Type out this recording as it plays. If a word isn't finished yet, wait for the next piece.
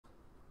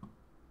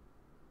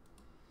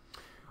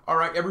All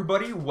right,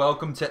 everybody,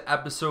 welcome to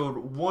episode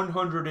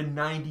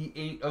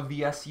 198 of the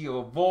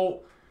SEO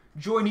Vault.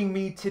 Joining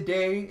me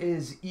today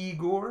is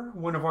Igor,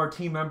 one of our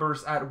team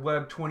members at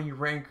Web20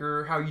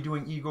 Ranker. How are you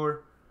doing,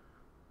 Igor?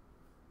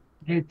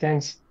 Hey,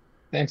 thanks.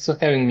 Thanks for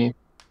having me.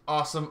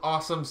 Awesome,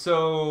 awesome.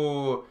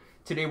 So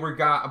today we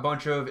got a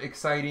bunch of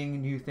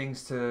exciting new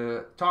things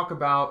to talk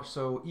about.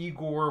 So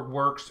Igor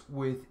works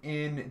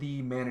within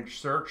the managed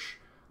search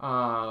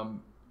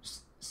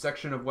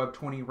section of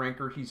Web20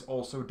 Ranker. He's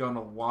also done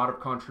a lot of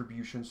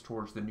contributions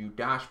towards the new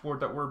dashboard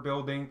that we're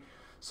building.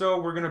 So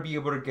we're going to be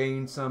able to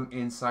gain some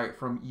insight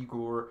from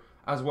Igor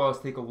as well as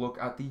take a look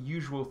at the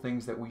usual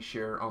things that we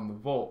share on the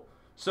Vault.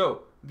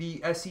 So the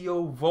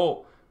SEO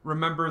Vault,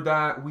 remember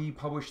that we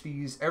publish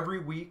these every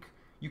week.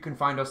 You can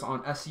find us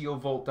on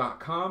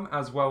SEOvault.com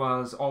as well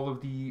as all of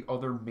the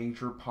other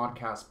major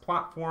podcast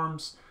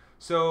platforms.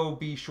 So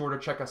be sure to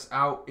check us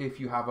out if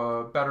you have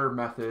a better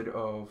method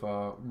of,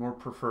 more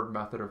preferred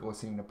method of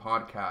listening to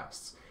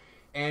podcasts.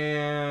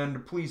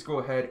 And please go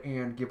ahead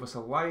and give us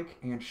a like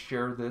and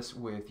share this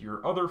with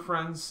your other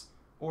friends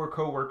or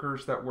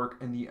coworkers that work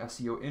in the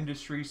SEO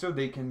industry so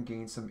they can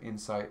gain some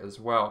insight as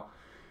well.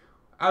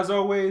 As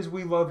always,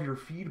 we love your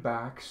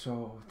feedback,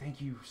 so thank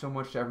you so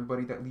much to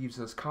everybody that leaves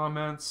us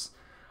comments.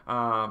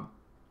 Um,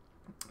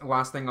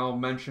 Last thing I'll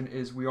mention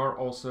is we are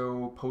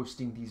also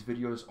posting these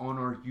videos on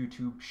our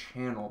YouTube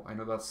channel. I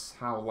know that's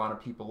how a lot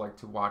of people like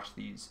to watch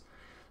these.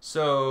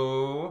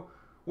 So,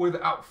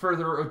 without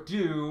further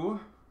ado,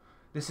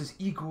 this is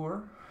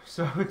Igor.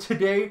 So,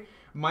 today,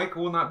 Mike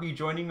will not be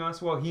joining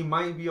us. Well, he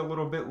might be a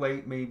little bit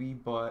late, maybe,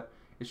 but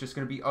it's just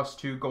going to be us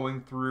two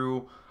going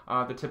through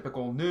the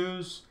typical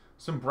news,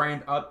 some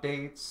brand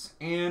updates,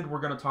 and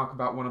we're going to talk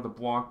about one of the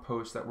blog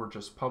posts that was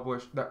just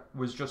published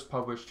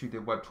to the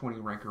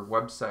Web20 Ranker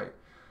website.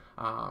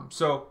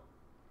 So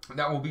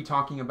that will be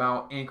talking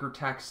about anchor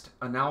text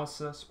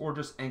analysis or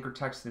just anchor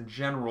text in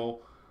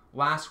general.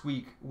 Last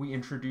week we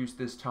introduced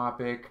this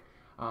topic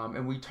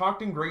and we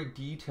talked in great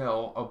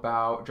detail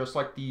about just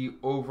like the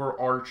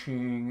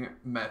overarching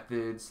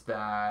methods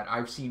that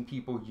I've seen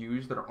people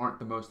use that aren't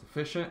the most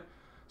efficient.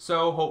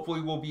 So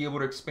hopefully we'll be able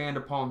to expand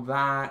upon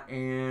that,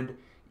 and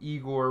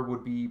Igor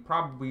would be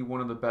probably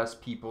one of the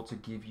best people to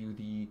give you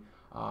the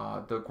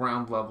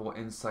ground level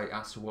insight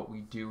as to what we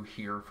do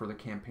here for the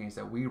campaigns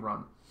that we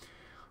run.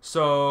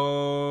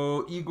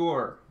 So,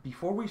 Igor,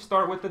 before we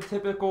start with the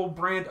typical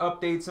brand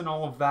updates and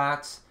all of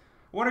that,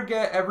 I want to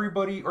get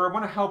everybody, or I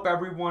want to help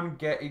everyone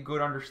get a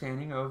good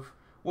understanding of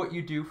what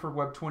you do for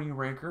Web20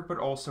 Ranker, but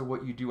also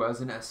what you do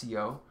as an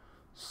SEO.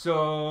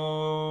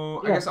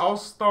 So, I Yeah. guess I'll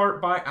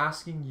start by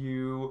asking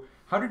you,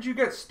 how did you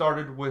get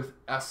started with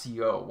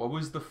SEO? What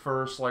was the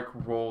first like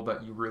role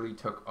that you really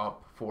took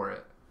up for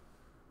it?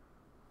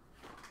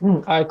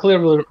 I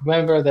clearly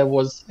remember there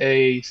was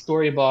a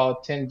story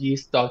about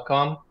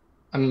 10ds.com.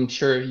 I'm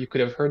sure you could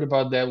have heard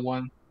about that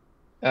one.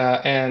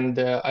 And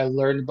I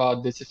learned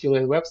about this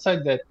affiliate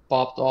website that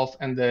popped off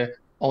and the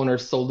owner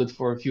sold it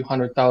for a few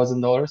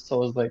 $100,000. So I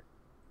was like,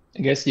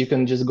 I guess you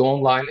can just go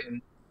online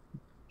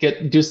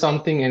and do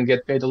something and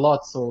get paid a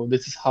lot. So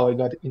this is how I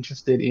got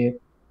interested in,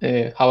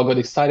 how I got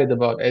excited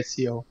about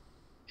SEO.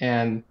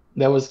 And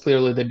that was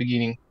clearly the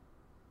beginning.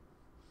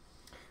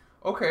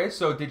 Okay,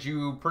 so did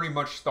you pretty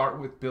much start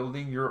with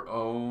building your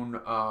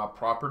own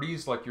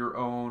properties, like your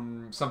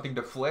own something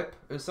to flip,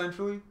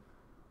 essentially?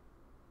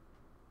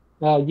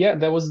 Yeah,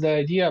 that was the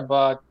idea,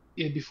 but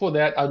before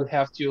that, I would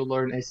have to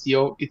learn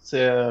SEO. It's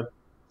a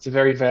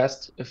very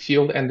vast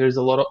field, and there's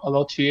a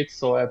lot to it.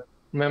 So I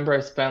remember I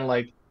spent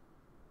like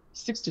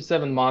 6 to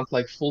 7 months,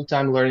 like full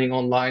time learning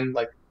online,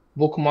 like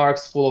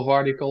bookmarks full of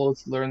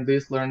articles, learn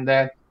this, learn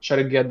that, try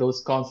to get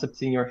those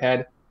concepts in your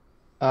head.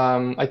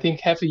 I think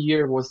half a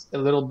year was a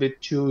little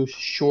bit too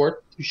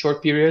short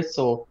period,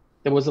 so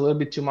there was a little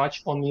bit too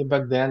much on me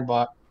back then.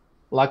 But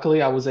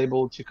luckily, I was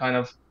able to kind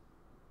of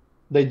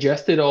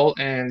digest it all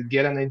and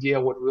get an idea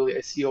what really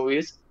SEO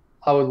is,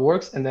 how it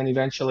works, and then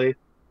eventually,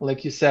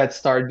 like you said,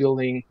 start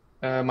building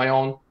my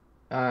own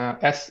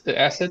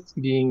assets,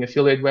 being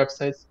affiliate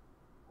websites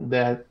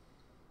that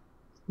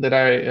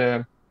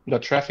I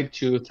got traffic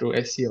to through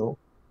SEO.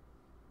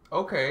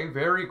 Okay,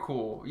 very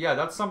cool. Yeah,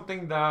 that's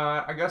something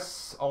that I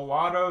guess a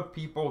lot of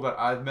people that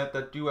I've met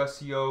that do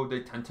SEO, they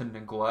tend to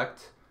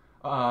neglect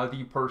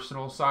the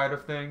personal side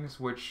of things,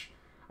 which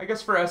I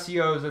guess for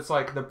SEOs, it's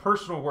like the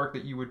personal work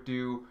that you would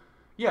do.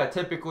 Yeah,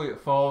 typically it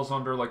falls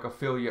under like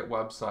affiliate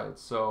websites.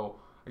 So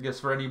I guess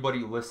for anybody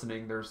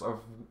listening, there's a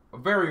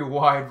very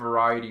wide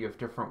variety of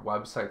different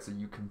websites that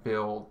you can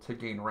build to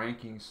gain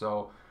rankings.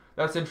 So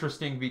that's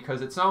interesting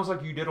because it sounds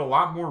like you did a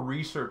lot more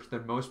research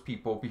than most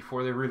people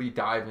before they really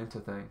dive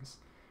into things,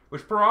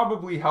 which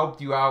probably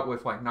helped you out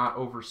with like not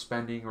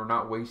overspending or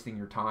not wasting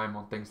your time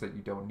on things that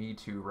you don't need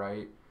to,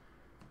 right?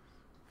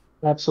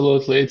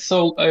 Absolutely, it's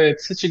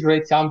such a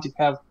great time to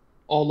have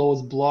all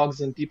those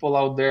blogs and people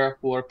out there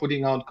who are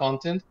putting out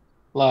content.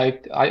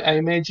 Like I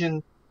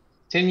imagine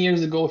 10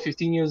 years ago,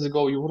 15 years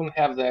ago, you wouldn't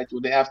have that. You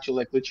would have to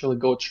like literally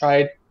go try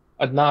it.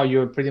 But now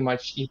you're pretty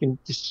much, you can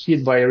just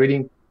cheat by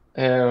reading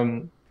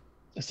um,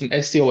 some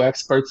SEO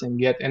experts and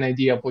get an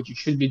idea of what you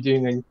should be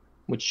doing and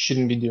what you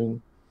shouldn't be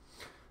doing.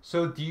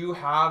 So, do you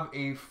have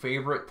a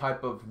favorite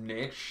type of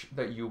niche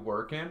that you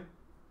work in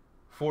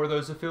for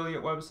those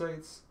affiliate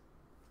websites?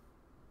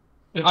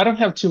 I don't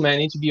have too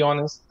many, to be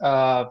honest.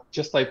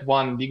 Just like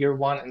one bigger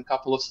one and a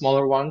couple of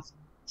smaller ones.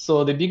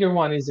 So the bigger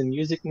one is a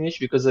music niche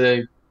because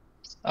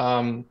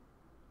um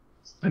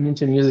I'm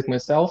into music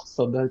myself,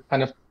 so that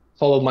kind of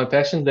followed my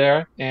passion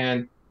there.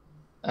 And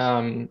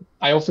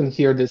I often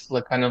hear this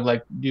like kind of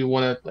like, do you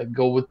want to like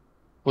go with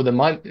for the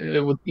money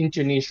with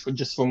into niche for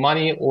just for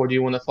money, or do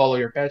you want to follow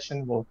your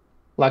passion? Well,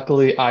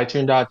 luckily I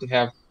turned out to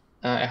have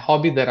a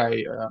hobby that I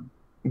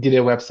did a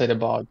website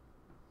about.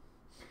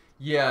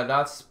 Yeah,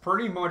 that's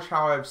pretty much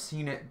how I've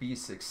seen it be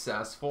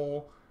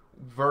successful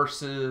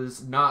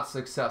versus not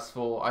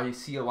successful. I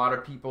see a lot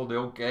of people,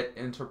 they'll get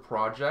into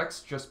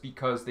projects just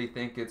because they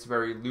think it's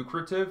very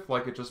lucrative,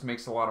 like it just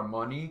makes a lot of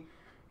money.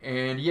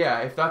 And yeah,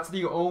 if that's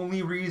the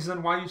only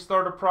reason why you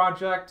start a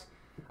project,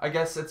 I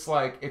guess it's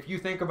like if you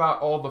think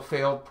about all the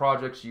failed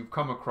projects you've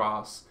come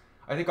across,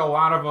 I think a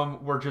lot of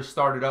them were just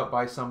started up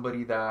by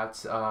somebody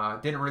that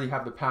didn't really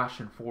have the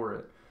passion for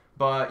it.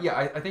 But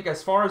yeah, I think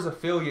as far as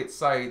affiliate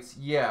sites,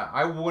 yeah,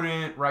 I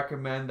wouldn't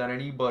recommend that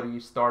anybody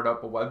start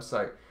up a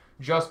website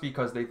just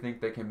because they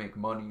think they can make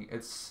money.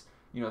 It's,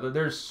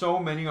 there's so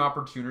many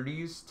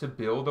opportunities to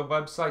build a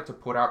website, to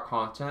put out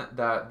content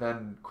that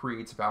then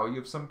creates value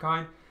of some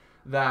kind,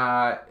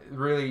 that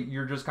really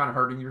you're just kind of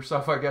hurting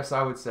yourself, I guess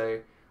I would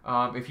say,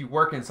 if you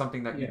work in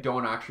something that you Yeah.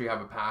 don't actually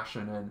have a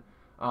passion in.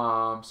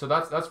 So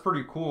that's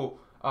pretty cool,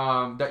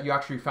 that you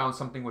actually found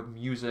something with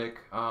music.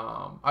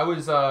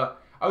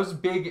 I was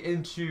big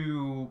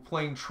into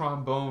playing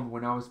trombone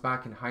when I was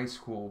back in high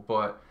school,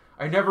 but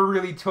I never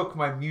really took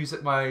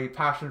my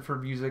passion for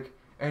music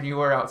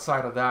anywhere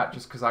outside of that,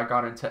 just because I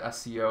got into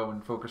SEO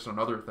and focused on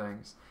other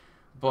things.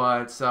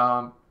 But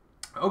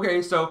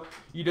okay, so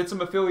you did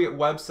some affiliate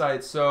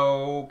websites.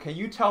 So can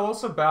you tell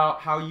us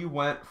about how you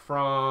went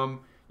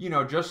from,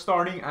 just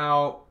starting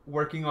out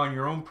working on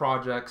your own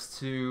projects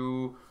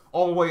to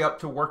all the way up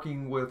to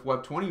working with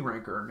Web20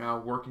 Ranker, now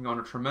working on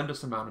a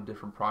tremendous amount of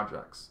different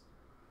projects?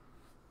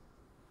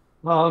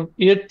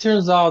 It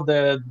turns out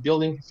that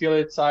building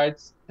affiliate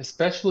sites,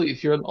 especially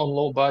if you're on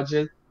low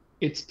budget,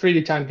 it's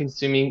pretty time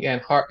consuming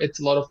and hard. It's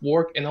a lot of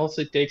work and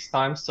also it takes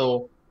time.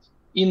 So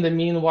in the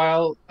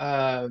meanwhile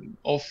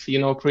of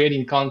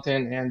creating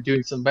content and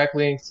doing some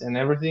backlinks and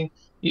everything,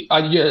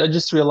 I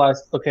just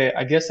realized, okay,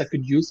 I guess I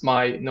could use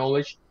my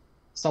knowledge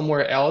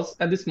somewhere else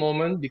at this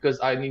moment because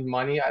I need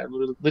money. I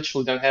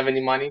literally don't have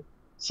any money.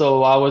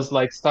 So I was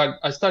like,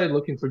 I started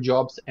looking for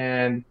jobs,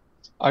 and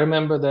I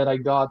remember that I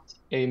got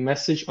a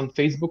message on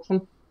Facebook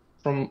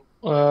from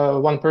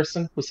one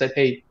person who said,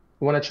 "Hey,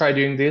 you want to try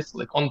doing this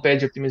like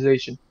on-page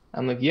optimization?"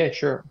 I'm like, "Yeah,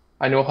 sure.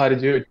 I know how to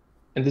do it."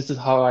 And this is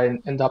how I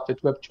end up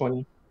at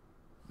Web20.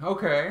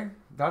 Okay,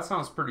 that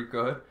sounds pretty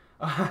good.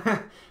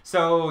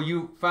 So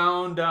you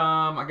found,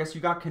 I guess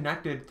you got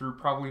connected through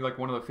probably like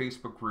one of the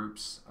Facebook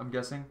groups, I'm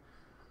guessing.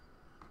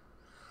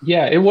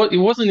 Yeah, it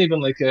wasn't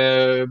even like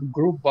a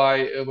group by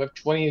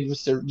Web20. It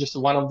was just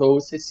one of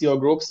those SEO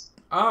groups,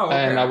 Oh,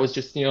 and I okay. was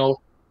just like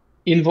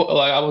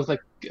I was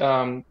like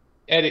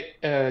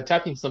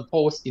typing some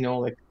posts,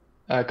 like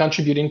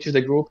contributing to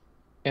the group,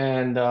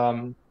 and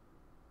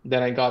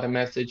then I got a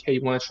message, "Hey,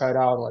 you want to try it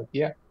out?" Like,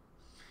 yeah,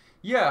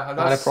 Yeah,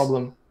 not a that's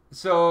problem.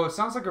 so it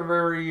sounds like a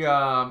very,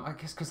 I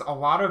guess, because a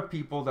lot of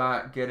people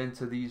that get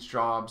into these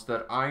jobs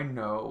that I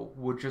know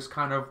would just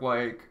kind of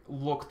like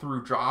look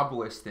through job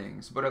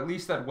listings, but at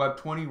least at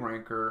Web20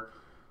 Ranker,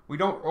 we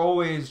don't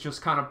always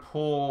just kind of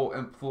pull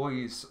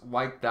employees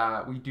like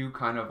that. We do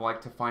kind of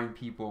like to find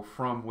people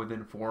from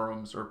within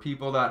forums or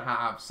people that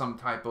have some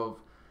type of,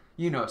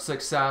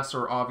 success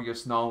or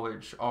obvious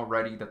knowledge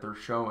already that they're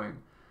showing.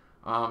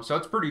 So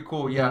it's pretty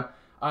cool. Hmm. Yeah.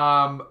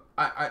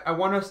 I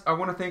want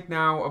to think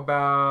now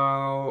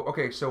about,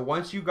 okay, so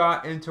once you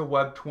got into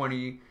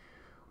Web20,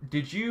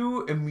 did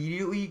you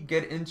immediately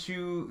get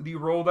into the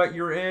role that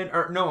you're in?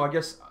 Or no, I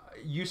guess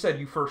you said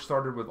you first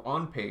started with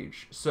on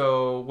page.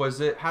 So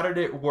how did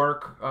it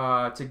work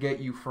to get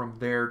you from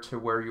there to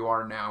where you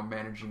are now,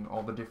 managing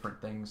all the different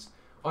things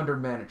under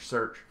managed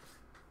search?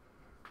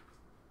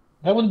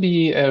 That would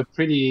be a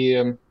pretty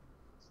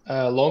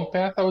long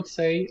path, I would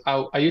say.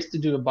 I used to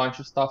do a bunch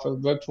of stuff at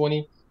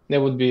Web20.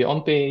 That would be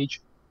on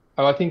page.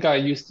 I think I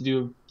used to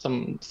do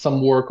some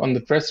work on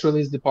the press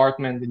release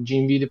department, the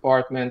GMV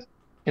department,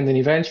 and then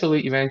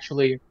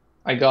eventually,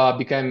 I got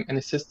became an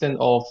assistant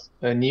of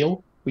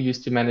Neil, who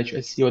used to manage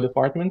SEO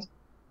department,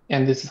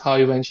 and this is how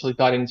I eventually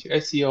got into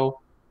SEO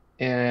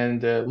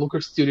and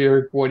Looker Studio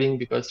reporting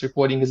because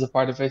reporting is a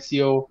part of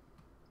SEO,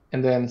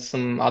 and then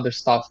some other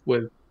stuff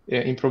with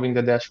improving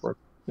the dashboard.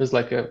 It was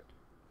like a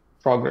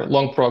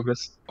long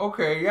progress.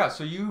 Okay, yeah,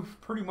 so you've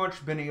pretty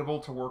much been able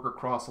to work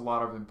across a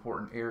lot of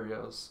important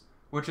areas,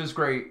 which is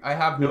great. I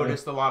have Yeah.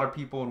 noticed a lot of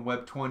people in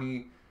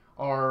Web20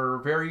 are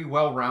very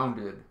well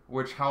rounded,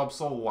 which helps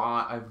a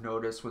lot, I've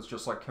noticed, with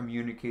just like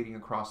communicating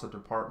across the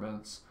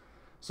departments.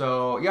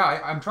 So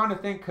yeah, I'm trying to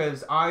think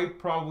because I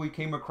probably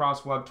came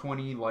across Web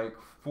 20 like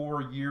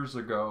 4 years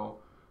ago.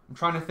 I'm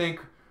trying to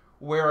think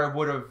where I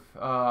would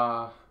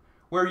have,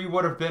 where you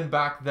would have been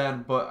back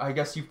then, but I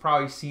guess you've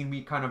probably seen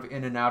me kind of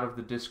in and out of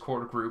the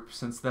Discord group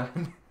since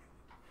then.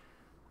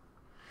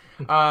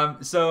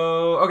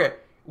 So okay,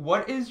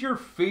 what is your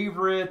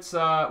favorite?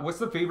 What's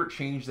the favorite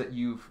change that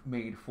you've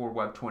made for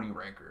Web 20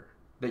 Ranker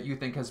that you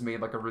think has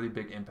made like a really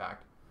big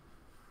impact?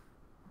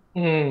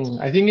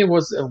 I think it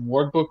was a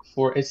workbook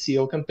for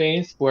SEO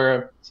campaigns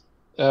where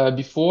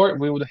before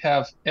we would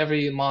have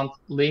every month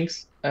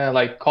links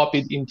like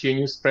copied into a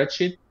new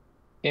spreadsheet,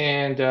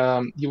 and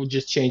you would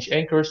just change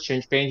anchors,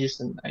 change pages,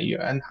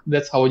 and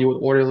that's how you would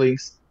order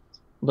links.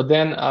 But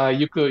then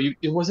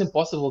it was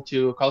impossible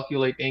to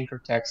calculate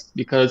anchor text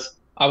because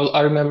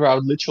I remember I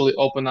would literally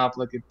open up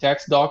like a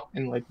text doc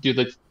and like do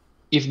the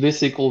if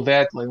this equal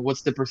that, like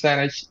what's the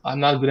percentage? I'm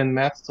not good in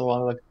math, so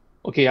I'm like,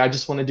 okay, I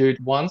just want to do it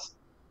once,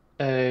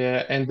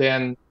 and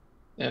then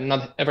and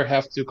not ever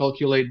have to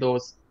calculate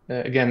those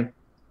again.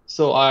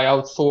 So I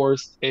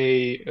outsourced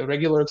a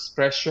regular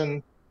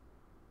expression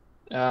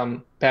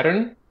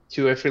pattern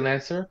to a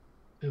freelancer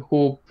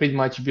who pretty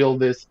much built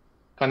this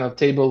kind of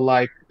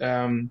table-like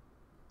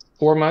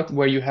format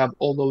where you have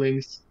all the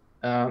links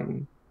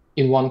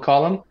in one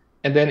column,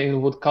 and then it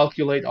would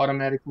calculate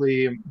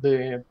automatically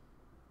the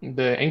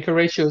anchor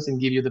ratios and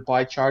give you the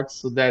pie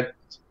charts, so that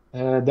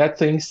that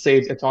thing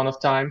saved a ton of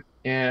time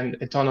and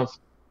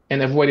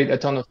avoided a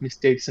ton of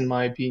mistakes, in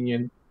my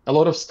opinion. A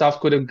lot of stuff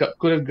could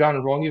have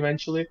gone wrong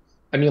eventually.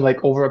 I mean,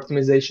 like over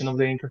optimization of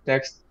the anchor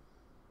text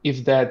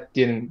if that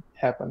didn't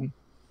happen.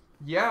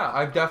 Yeah,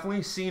 I've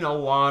definitely seen a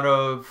lot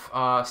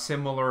of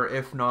similar,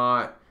 if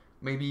not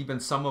maybe even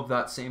some of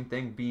that same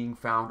thing being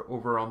found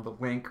over on the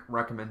link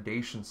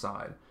recommendation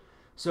side.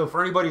 So,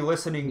 for anybody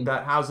listening Mm.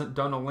 that hasn't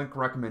done a link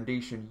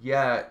recommendation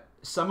yet,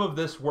 some of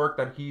this work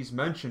that he's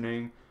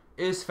mentioning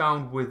is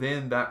found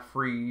within that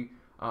free,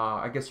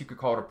 I guess you could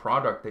call it a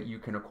product that you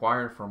can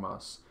acquire from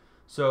us.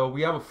 So,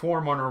 we have a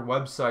form on our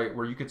website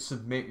where you could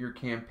submit your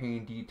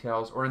campaign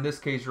details, or in this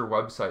case, your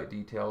website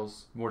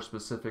details more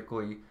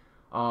specifically,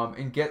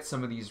 and get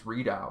some of these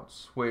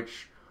readouts,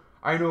 which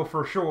I know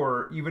for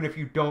sure, even if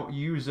you don't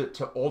use it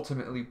to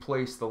ultimately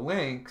place the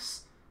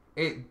links,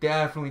 it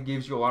definitely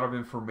gives you a lot of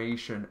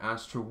information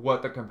as to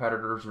what the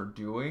competitors are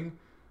doing,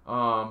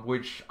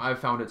 which I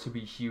found it to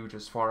be huge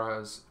as far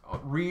as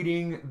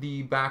reading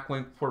the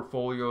backlink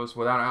portfolios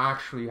without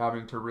actually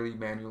having to really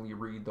manually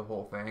read the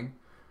whole thing.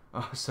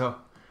 So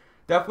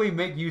definitely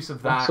make use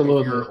of that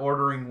if you're Absolutely.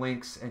 ordering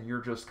links and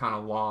you're just kind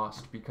of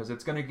lost because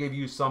it's going to give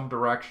you some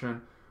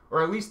direction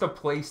or at least a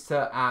place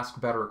to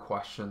ask better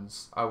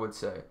questions, I would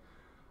say.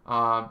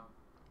 Um,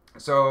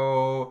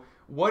 so,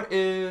 what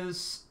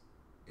is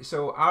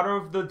so out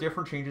of the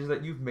different changes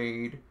that you've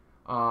made,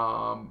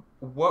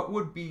 what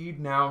would be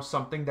now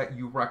something that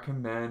you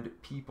recommend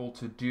people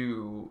to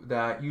do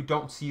that you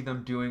don't see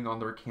them doing on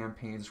their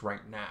campaigns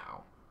right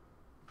now?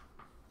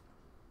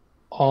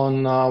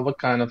 On what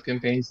kind of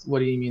campaigns? What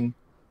do you mean?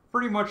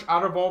 Pretty much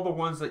out of all the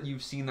ones that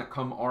you've seen that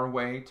come our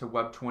way to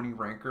Web 20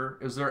 Ranker,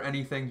 is there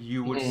anything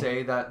you would Mhm.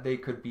 say that they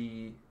could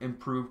be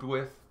improved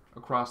with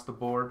across the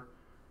board?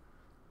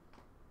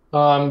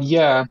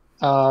 Yeah,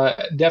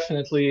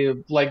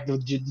 definitely. Like the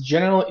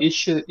general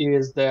issue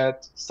is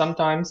that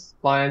sometimes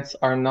clients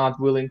are not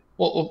willing.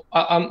 Well,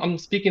 I'm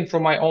speaking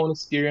from my own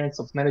experience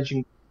of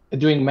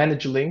doing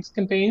managed links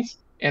campaigns,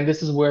 and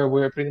this is where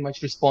we're pretty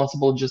much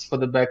responsible just for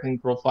the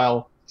backlink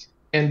profile.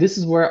 And this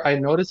is where I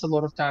notice a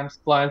lot of times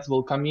clients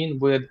will come in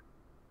with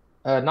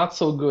not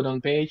so good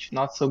on page,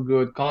 not so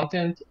good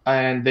content,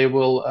 and they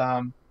will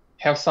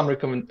have some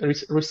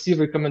receive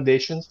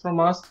recommendations from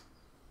us.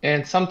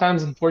 And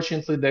sometimes,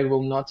 unfortunately, they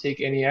will not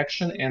take any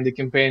action, and the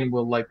campaign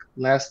will like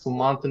last a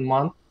month and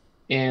month,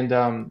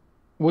 and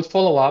would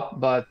follow up.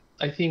 But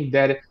I think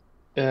that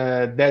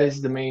that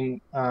is the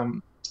main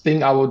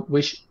thing I would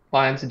wish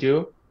clients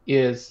do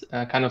is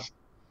kind of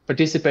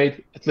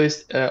participate at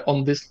least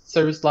on this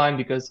service line,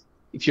 because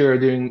if you're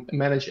doing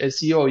managed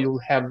SEO, you'll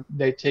have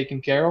that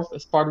taken care of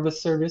as part of the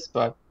service.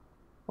 But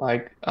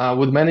like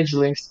with managed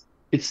links,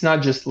 it's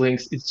not just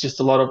links; it's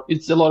a lot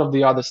of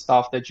the other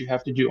stuff that you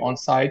have to do on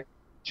site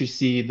to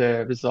see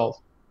the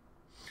result.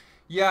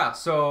 Yeah,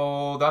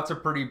 so that's a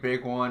pretty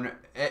big one.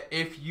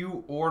 If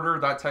you order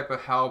that type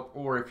of help,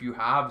 or if you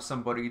have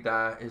somebody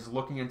that is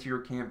looking into your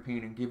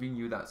campaign and giving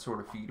you that sort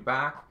of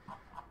feedback,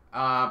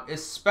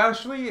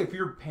 especially if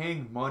you're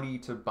paying money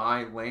to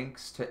buy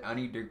links to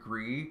any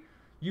degree,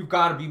 you've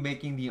got to be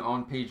making the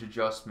on page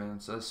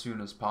adjustments as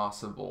soon as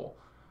possible.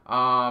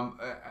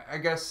 I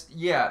guess,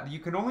 yeah, you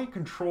can only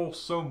control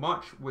so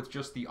much with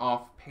just the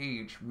off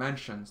page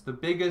mentions. The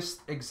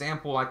biggest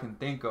example I can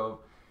think of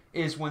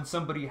is when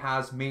somebody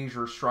has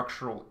major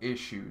structural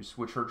issues,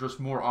 which are just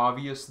more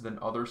obvious than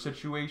other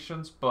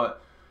situations.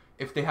 But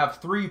if they have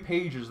 3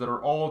 pages that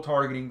are all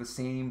targeting the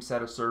same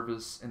set of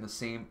service in the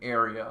same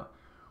area,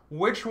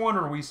 which one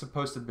are we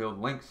supposed to build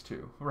links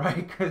to,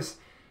 right? Because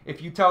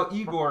if you tell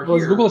Igor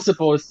Was Google here,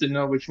 supposed to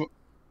know which?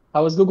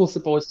 How was Google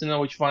supposed to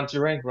know which one to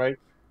rank, right?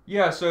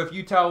 Yeah, so if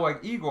you tell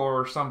like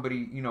Igor or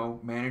somebody,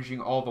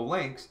 managing all the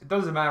links, it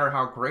doesn't matter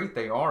how great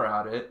they are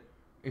at it.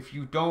 If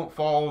you don't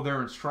follow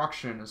their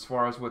instruction as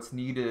far as what's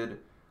needed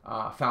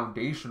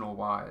foundational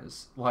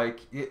wise, like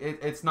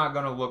it's not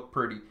going to look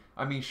pretty.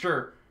 I mean,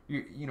 sure,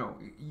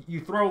 you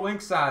throw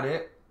links at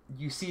it,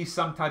 you see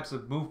some types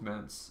of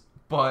movements,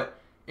 but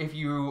if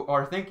you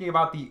are thinking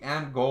about the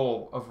end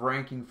goal of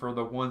ranking for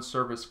the one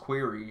service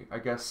query, I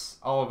guess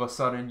all of a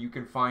sudden you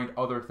can find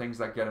other things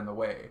that get in the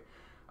way.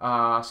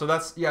 So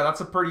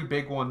that's a pretty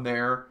big one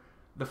there.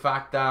 The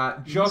fact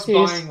that In this just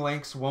case, buying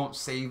links won't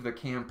save the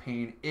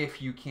campaign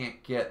if you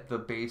can't get the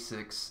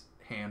basics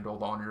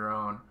handled on your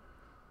own.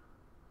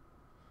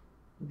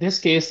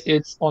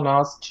 it's on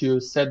us to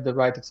set the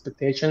right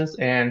expectations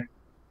and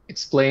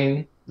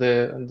explain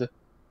the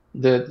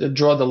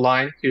draw the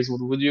line. Here's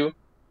what we do.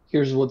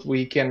 Here's what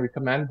we can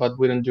recommend, but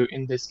we don't do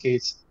in this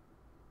case.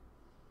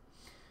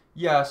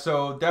 Yeah,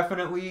 so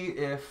definitely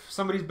if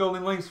somebody's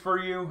building links for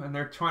you and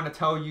they're trying to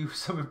tell you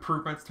some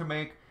improvements to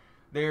make,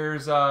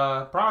 there's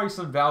probably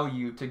some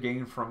value to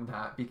gain from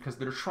that because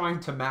they're trying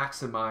to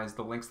maximize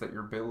the links that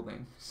you're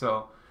building.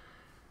 So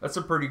that's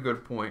a pretty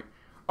good point.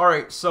 All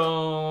right,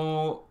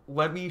 so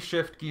let me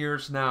shift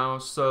gears now.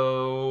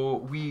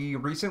 So we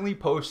recently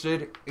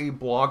posted a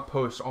blog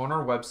post on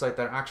our website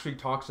that actually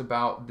talks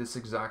about this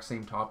exact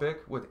same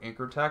topic with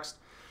anchor text.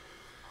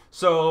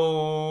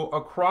 So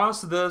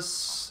across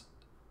this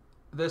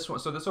one,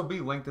 so this will be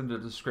linked in the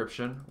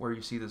description where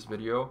you see this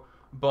video.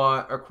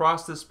 But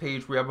across this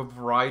page, we have a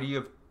variety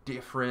of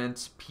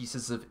different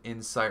pieces of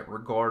insight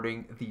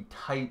regarding the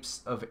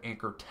types of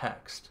anchor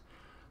text.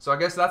 So I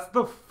guess that's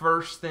the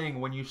first thing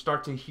when you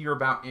start to hear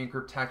about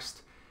anchor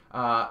text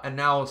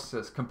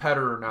analysis,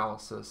 competitor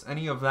analysis,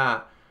 any of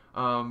that.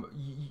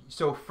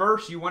 So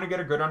first, you want to get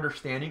a good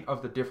understanding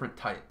of the different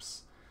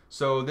types.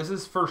 So this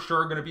is for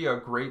sure going to be a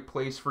great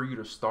place for you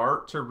to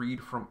start to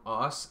read from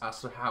us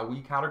as to how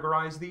we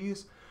categorize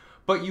these.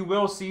 But you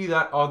will see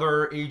that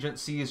other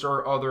agencies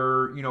or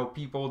other,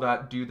 people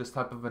that do this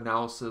type of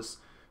analysis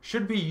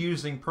should be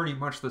using pretty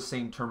much the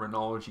same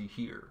terminology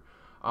here.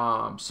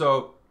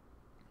 So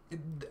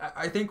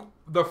I think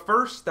the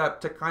first step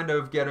to kind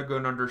of get a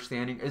good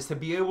understanding is to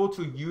be able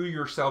to you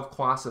yourself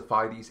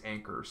classify these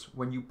anchors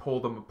when you pull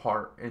them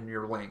apart in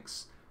your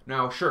links.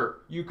 Now, sure,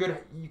 you could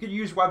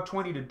use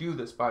Web20 to do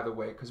this, by the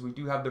way, because we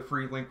do have the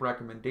free link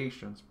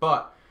recommendations.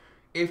 But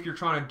if you're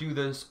trying to do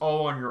this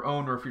all on your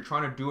own, or if you're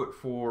trying to do it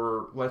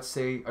for, let's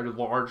say, a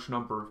large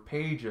number of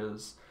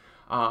pages,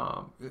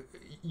 um,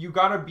 you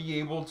got to be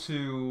able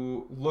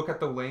to look at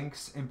the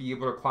links and be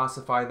able to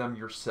classify them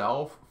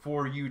yourself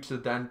for you to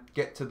then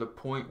get to the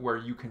point where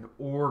you can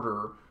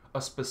order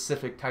a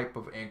specific type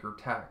of anchor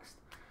text.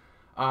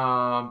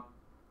 Um,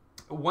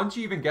 Once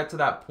you even get to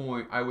that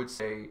point, I would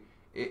say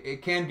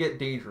it can get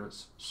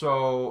dangerous.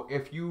 So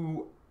if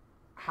you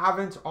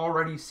haven't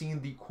already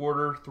seen the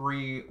quarter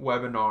 3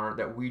 webinar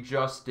that we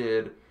just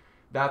did,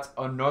 that's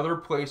another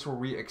place where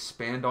we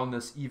expand on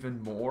this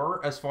even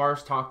more as far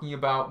as talking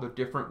about the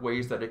different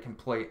ways that it can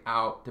play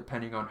out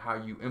depending on how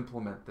you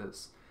implement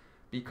this.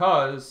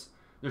 Because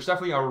there's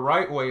definitely a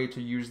right way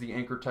to use the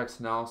anchor text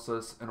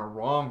analysis and a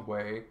wrong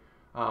way.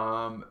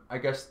 I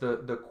guess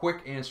the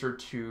quick answer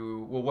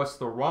to, well, what's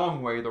the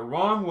wrong way? The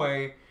wrong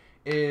way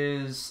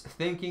is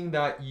thinking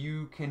that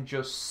you can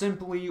just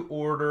simply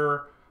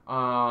order,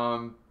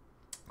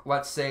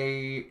 let's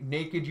say,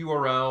 naked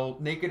URL,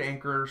 naked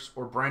anchors,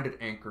 or branded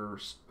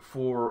anchors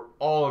for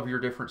all of your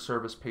different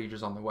service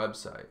pages on the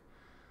website.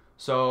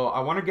 So I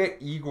want to get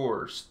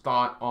Igor's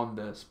thought on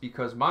this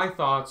because my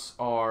thoughts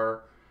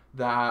are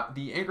that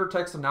the anchor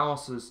text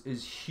analysis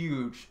is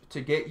huge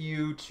to get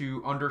you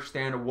to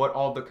understand what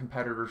all the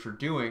competitors are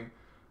doing.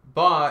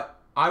 But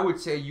I would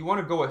say you want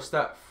to go a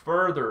step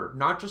further,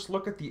 not just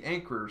look at the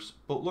anchors,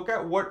 but look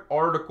at what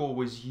article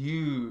was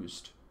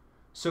used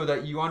so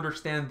that you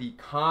understand the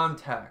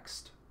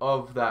context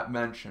of that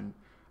mention.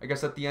 I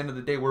guess at the end of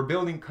the day, we're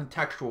building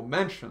contextual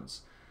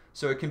mentions.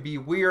 So it can be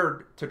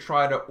weird to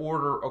try to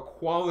order a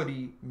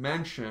quality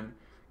mention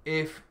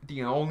if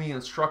the only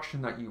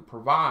instruction that you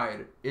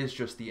provide is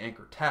just the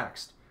anchor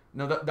text.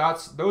 Now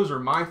those are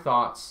my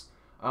thoughts,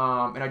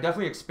 and I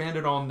definitely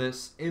expanded on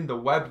this in the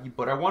Webby,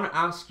 but I want to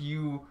ask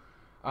you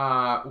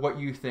what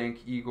you think,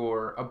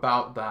 Igor,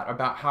 about that,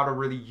 about how to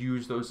really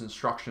use those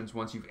instructions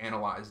once you've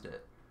analyzed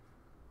it.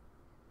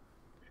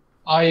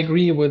 I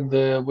agree with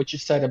what you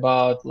said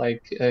about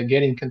like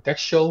getting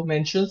contextual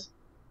mentions.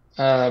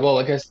 Well,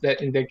 I guess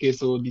that in that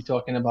case we would be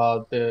talking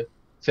about the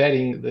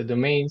vetting the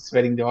domains,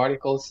 vetting the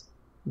articles.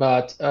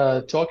 But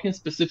talking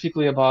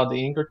specifically about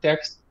the anchor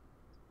text,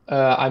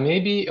 I may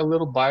be a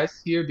little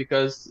biased here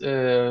because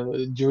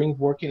during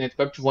working at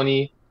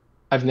Web20,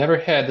 I've never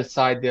had a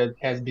site that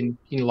has been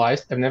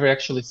penalized. I've never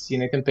actually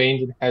seen a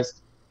campaign that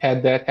has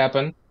had that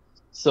happen.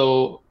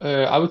 So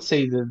I would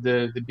say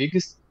the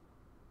biggest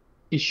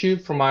issue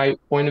from my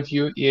point of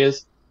view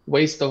is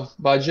waste of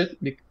budget.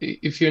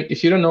 If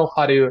you don't know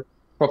how to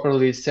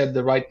properly set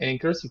the right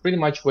anchors, you're pretty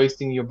much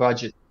wasting your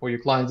budget or your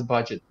client's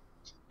budget.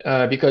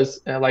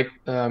 Because like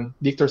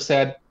Victor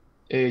said,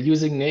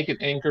 using naked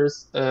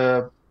anchors,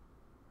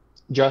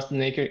 just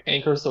naked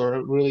anchors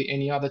or really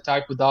any other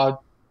type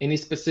without any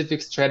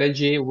specific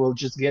strategy will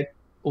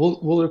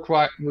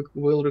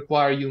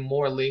require you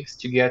more links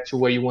to get to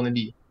where you want to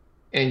be.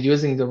 And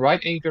using the right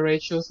anchor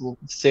ratios will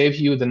save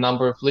you the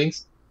number of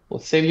links, will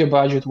save your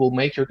budget, will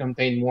make your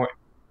campaign more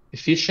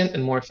efficient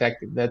and more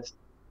effective. That's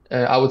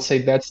I would say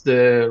that's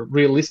the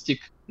realistic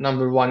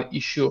number one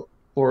issue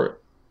for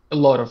a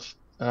lot of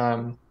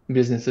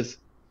businesses.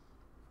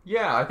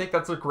 Yeah, I think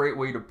that's a great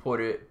way to put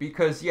it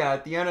because yeah,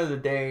 at the end of the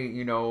day,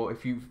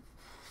 if you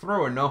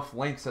throw enough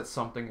links at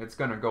something, it's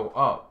going to go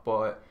up,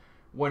 but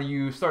when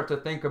you start to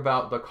think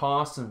about the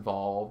costs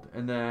involved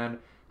and then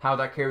how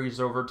that carries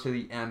over to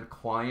the end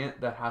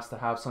client that has to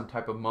have some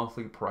type of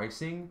monthly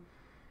pricing,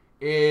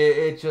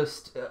 it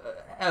just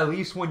at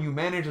least when you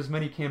manage as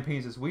many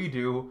campaigns as we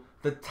do,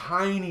 the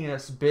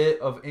tiniest bit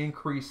of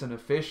increase in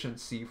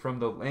efficiency from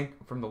the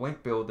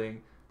link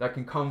building that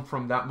can come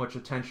from that much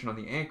attention on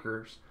the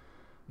anchors,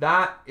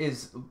 that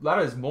is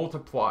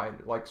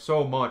multiplied like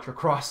so much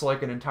across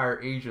like an entire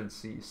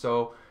agency.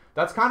 So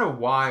that's kind of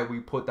why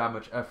we put that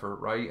much effort,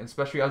 right? And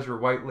especially as your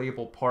white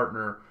label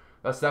partner,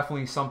 that's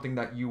definitely something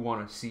that you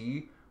want to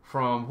see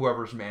from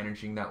whoever's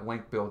managing that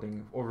link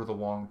building over the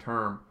long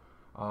term.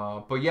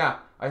 But yeah,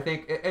 I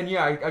think, and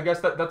yeah, I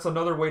guess that's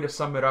another way to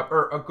sum it up,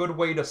 or a good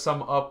way to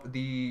sum up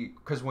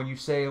because when you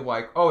say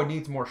like, oh, it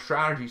needs more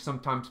strategy,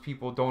 sometimes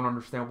people don't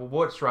understand, well,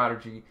 what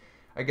strategy?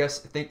 I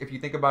guess if you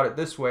think about it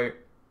this way,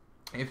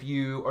 if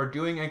you are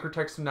doing anchor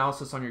text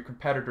analysis on your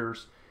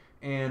competitors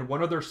and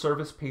one of their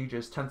service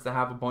pages tends to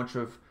have a bunch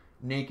of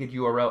naked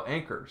URL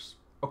anchors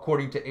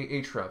according to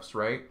Ahrefs,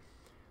 right?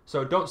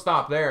 So don't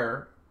stop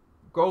there.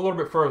 Go a little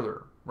bit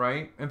further,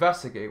 right?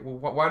 Investigate.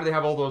 Well, why do they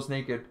have all those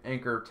naked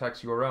anchor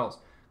text URLs?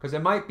 Because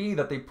it might be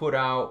that they put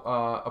out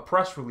a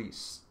press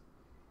release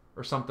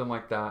or something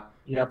like that.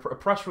 And Yep. a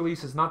press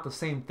release is not the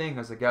same thing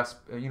as a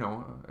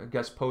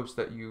guest post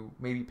that you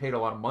maybe paid a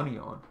lot of money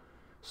on.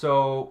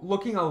 So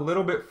looking a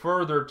little bit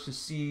further to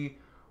see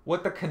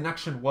what the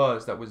connection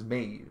was that was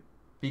made,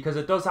 because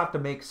it does have to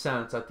make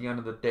sense at the end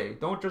of the day.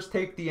 Don't just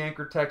take the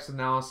anchor text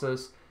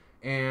analysis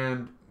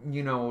and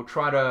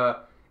try to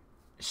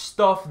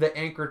stuff the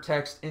anchor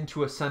text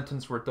into a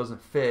sentence where it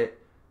doesn't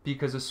fit.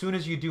 Because as soon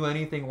as you do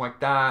anything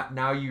like that,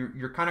 now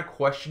you're kind of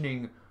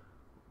questioning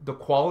the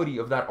quality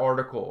of that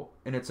article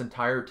in its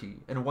entirety.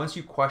 And once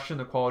you question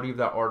the quality of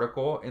that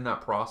article in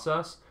that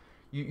process,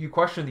 you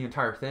question the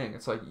entire thing.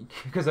 It's like,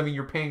 because I mean,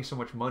 you're paying so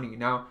much money.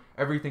 Now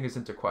everything is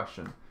into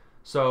question.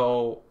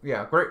 So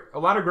yeah, great, a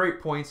lot of great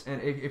points.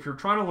 And if you're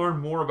trying to learn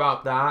more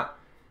about that,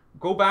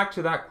 go back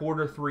to that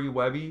Quarter 3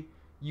 Webby.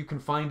 You can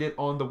find it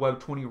on the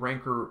Web20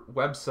 Ranker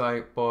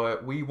website,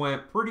 but we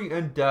went pretty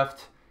in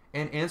depth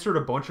and answered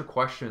a bunch of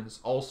questions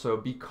also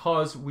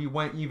because we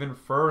went even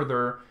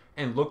further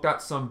and looked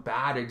at some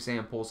bad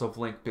examples of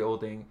link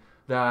building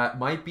that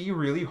might be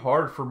really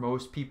hard for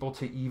most people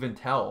to even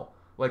tell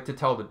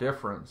the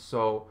difference.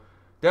 So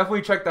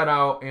definitely check that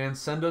out and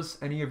send us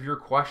any of your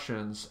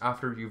questions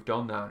after you've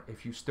done that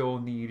if you still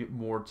need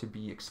more to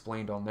be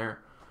explained on there.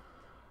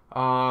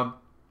 Um,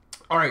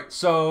 all right,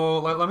 so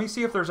let me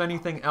see if there's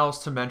anything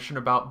else to mention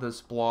about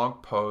this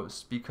blog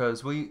post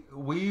because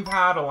we've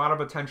had a lot of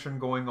attention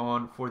going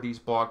on for these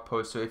blog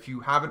posts. So if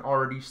you haven't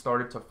already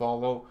started to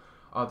follow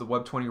the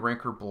Web20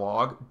 Ranker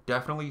blog,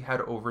 definitely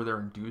head over there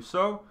and do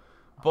so.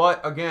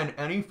 But again,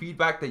 any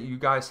feedback that you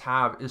guys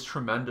have is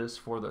tremendous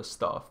for this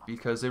stuff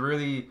because it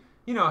really,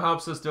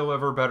 helps us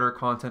deliver better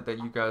content that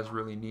you guys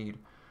really need.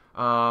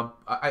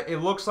 It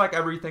looks like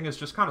everything is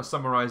just kind of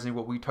summarizing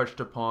what we touched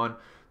upon,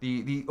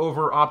 the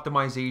over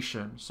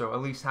optimization. So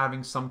at least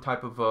having some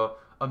type of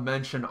a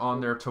mention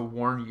on there to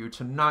warn you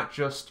to not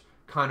just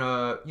kind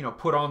of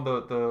put on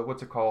the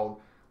what's it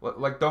called,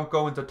 like don't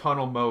go into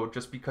tunnel mode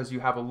just because you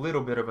have a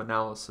little bit of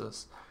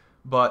analysis.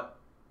 But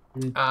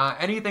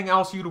anything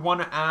else you'd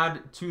want to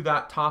add to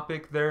that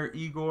topic there,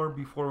 Igor,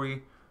 before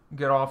we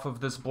get off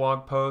of this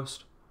blog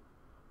post?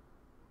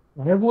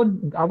 I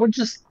would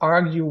just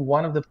argue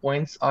one of the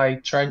points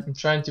I'm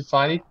trying to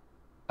find it,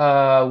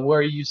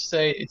 where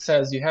it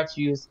says you have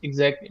to use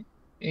exact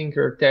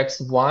anchor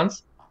text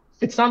once.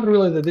 It's not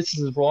really that this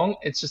is wrong,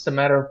 it's just a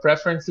matter of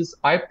preferences.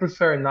 I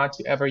prefer not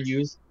to ever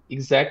use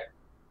exact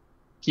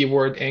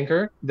keyword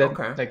anchor that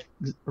Okay.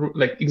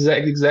 like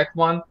exact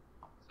one.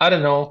 I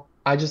don't know.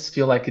 I just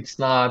feel like it's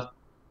not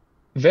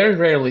very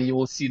rarely you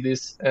will see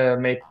this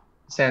make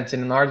sense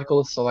in an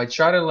article. So I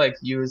try to like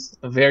use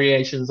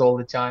variations all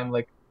the time.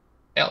 Like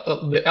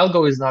the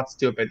algo is not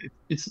stupid.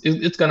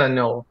 It's gonna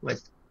know. Like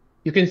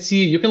you can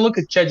look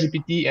at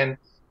ChatGPT and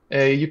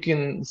you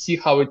can see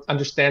how it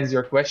understands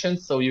your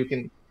questions. So you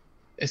can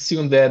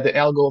assume that the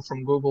algo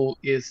from Google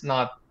is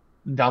not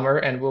dumber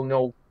and will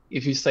know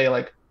if you say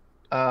like,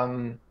 I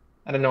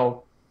don't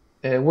know,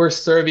 we're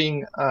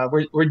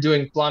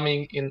doing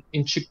plumbing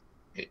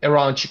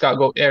around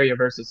Chicago area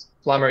versus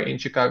plumber in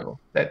Chicago.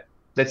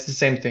 That's the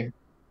same thing.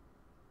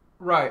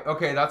 Right.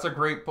 Okay, that's a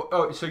great.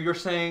 Oh, so you're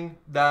saying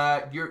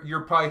that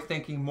you're probably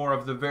thinking more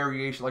of the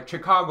variation, like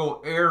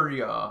Chicago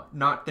area,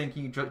 not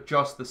thinking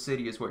just the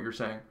city, is what you're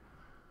saying.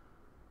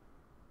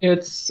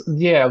 It's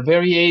yeah,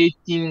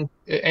 variating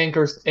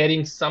anchors,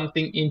 adding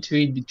something into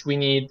it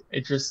between it.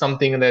 It's just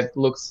something that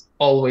looks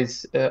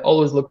always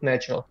look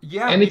natural.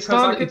 Yeah, And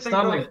because I could it's think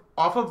not of like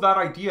off of that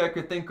idea, I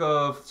could think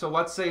of, so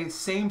let's say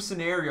same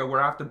scenario where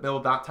I have to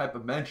build that type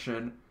of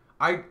mention.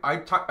 I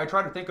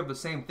try to think of the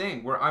same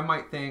thing where I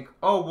might think,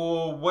 oh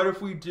well, what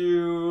if we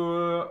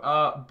do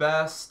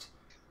best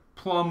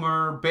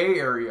plumber Bay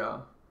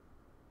Area?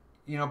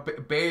 You know,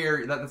 Bay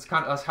Area.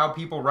 That's how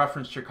people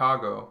reference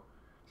Chicago.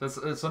 So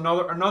it's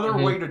another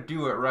way Mhm. to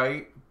do it,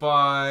 right?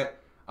 But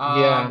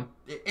Yeah.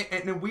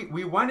 and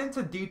we went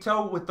into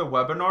detail with the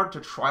webinar to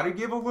try to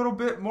give a little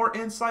bit more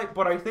insight,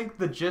 but I think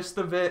the gist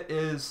of it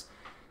is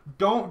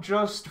don't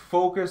just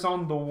focus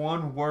on the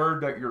one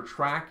word that you're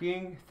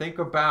tracking. Think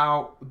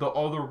about the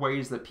other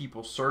ways that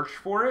people search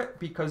for it,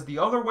 because the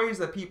other ways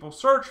that people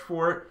search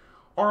for it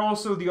are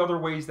also the other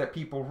ways that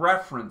people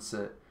reference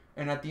it.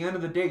 And at the end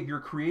of the day, you're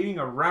creating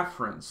a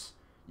reference.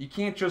 You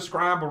can't just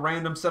grab a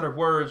random set of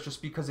words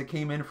just because it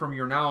came in from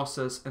your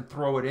analysis and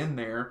throw it in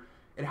there.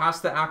 It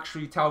has to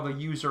actually tell the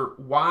user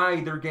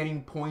why they're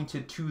getting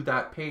pointed to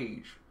that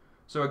page.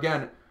 So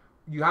again,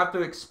 you have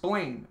to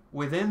explain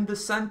within the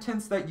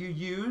sentence that you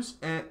use.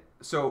 And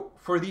so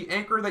for the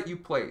anchor that you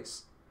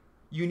place,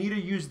 you need to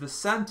use the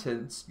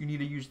sentence, you need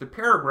to use the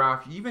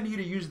paragraph, you even need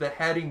to use the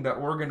heading that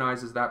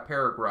organizes that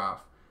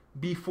paragraph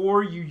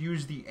before you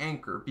use the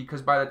anchor,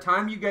 because by the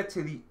time you get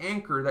to the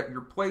anchor that you're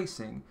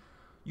placing,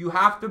 you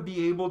have to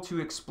be able to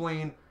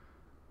explain,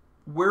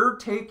 we're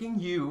taking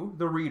you,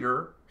 the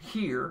reader,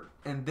 here,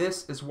 and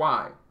this is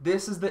why.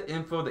 This is the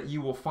info that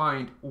you will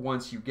find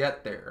once you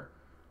get there.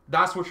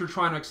 That's what you're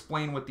trying to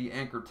explain with the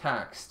anchor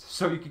text.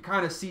 So you can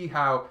kind of see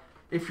how,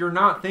 if you're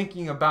not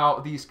thinking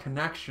about these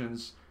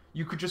connections,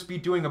 you could just be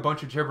doing a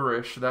bunch of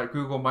gibberish that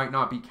Google might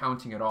not be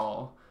counting at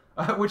all.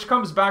 Which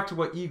comes back to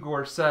what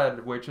Igor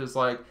said, which is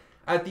like,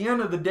 at the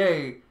end of the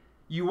day,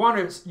 you want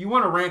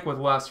to rank with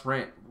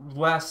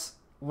less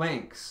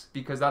links,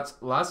 because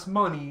that's less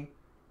money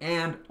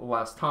and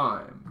less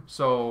time.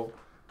 So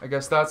I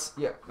guess that's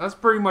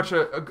pretty much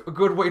a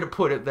good way to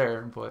put it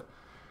there. But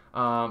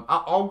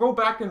I'll go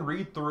back and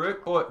read through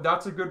it. But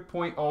that's a good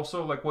point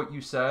also, like what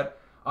you said.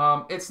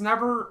 It's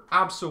never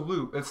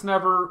absolute. It's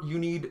never you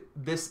need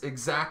this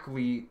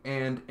exactly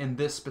and in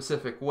this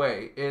specific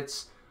way.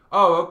 It's,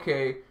 oh,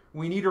 okay,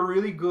 we need a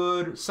really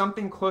good,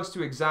 something close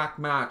to exact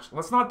match.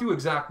 Let's not do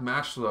exact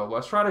match though.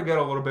 Let's try to get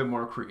a little bit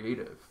more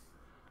creative.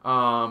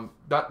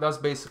 That's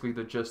basically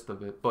the gist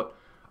of it. But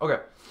okay,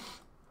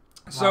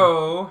 Wow.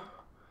 so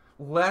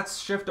let's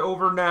shift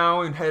over now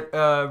and head.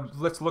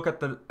 Let's look at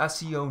the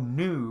SEO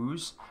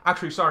news.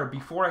 Actually, sorry.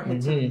 Before I head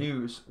to the Hmm.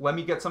 news, let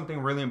me get something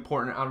really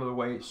important out of the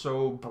way.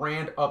 So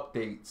brand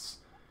updates.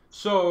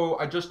 So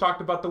I just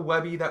talked about the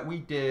Webby that we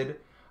did,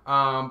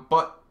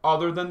 but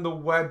other than the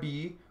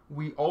Webby,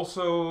 we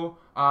also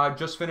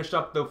just finished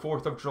up the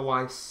 4th of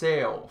July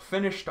sale.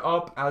 Finished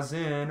up as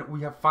in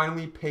we have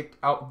finally picked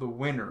out the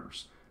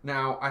winners.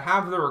 Now, I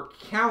have their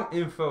account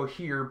info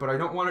here, but I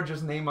don't want to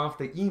just name off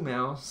the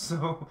email.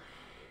 So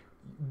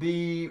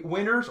the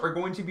winners are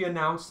going to be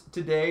announced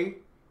today,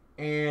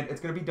 and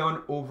it's going to be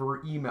done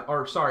over email.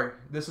 Or, sorry,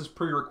 this is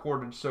pre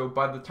recorded. So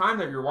by the time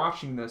that you're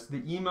watching this,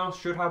 the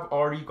emails should have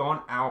already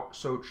gone out.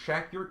 So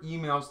check your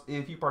emails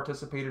if you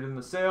participated in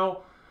the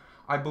sale.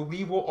 I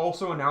believe we'll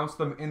also announce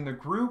them in the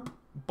group,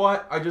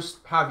 but I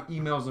just have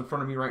emails in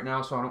front of me right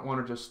now, so I don't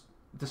want to just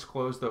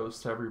disclose those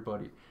to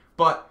everybody.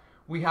 But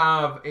we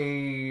have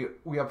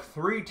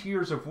 3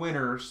 tiers of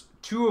winners.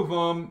 2 of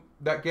them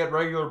that get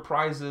regular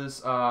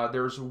prizes.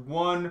 There's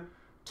one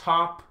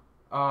top.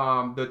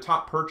 The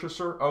top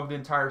purchaser of the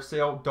entire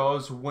sale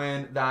does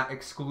win that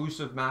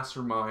exclusive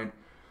mastermind.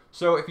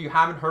 So if you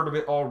haven't heard of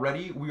it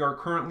already, we are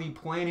currently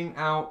planning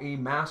out a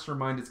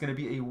mastermind. It's going to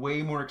be a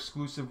way more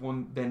exclusive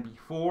one than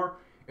before.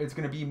 It's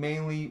going to be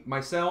mainly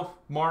myself,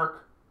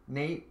 Mark,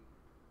 Nate,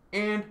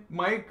 and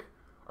Mike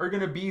are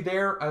going to be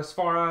there as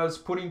far as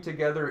putting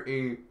together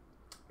a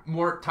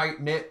more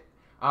tight knit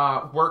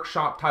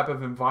workshop type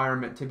of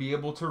environment to be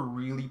able to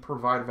really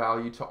provide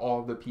value to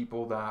all the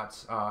people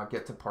that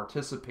get to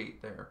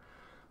participate there.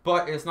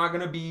 But it's not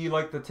going to be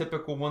like the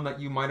typical one that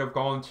you might have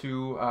gone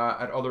to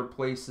at other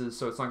places,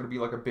 so it's not going to be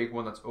like a big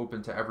one that's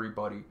open to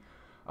everybody.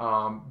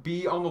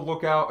 Be on the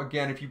lookout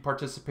again if you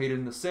participated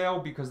in the sale,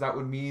 because that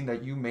would mean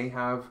that you may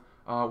have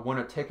won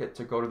a ticket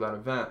to go to that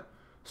event.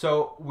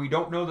 So we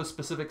don't know the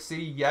specific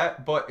city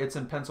yet, but it's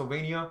in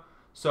Pennsylvania.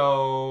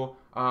 So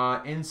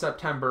in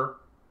September,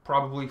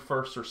 probably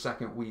first or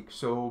second week.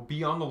 So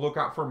be on the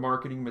lookout for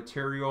marketing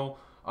material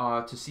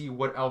to see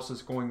what else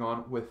is going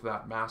on with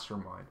that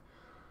mastermind.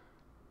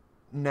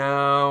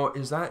 Now,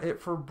 is that it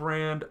for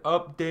brand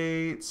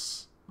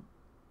updates?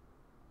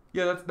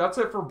 Yeah, that's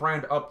it for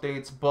brand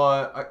updates.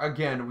 But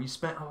again, we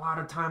spent a lot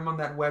of time on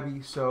that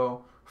Webby,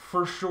 so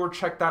for sure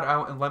check that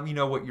out and let me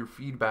know what your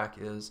feedback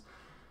is.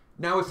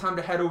 Now it's time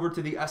to head over to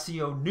the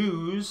SEO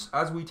news,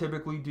 as we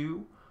typically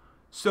do.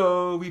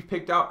 So we've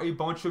picked out a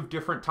bunch of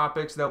different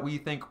topics that we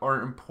think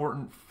are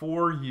important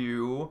for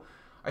you.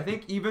 I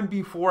think even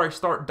before I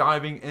start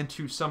diving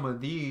into some of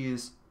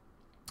these,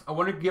 I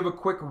want to give a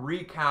quick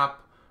recap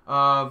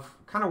of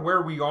kind of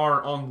where we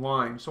are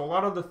online. So a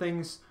lot of the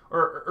things,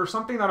 or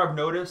something that I've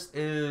noticed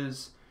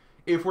is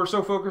if we're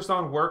so focused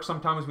on work,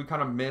 sometimes we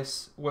kind of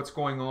miss what's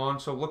going on.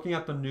 So looking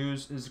at the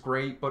news is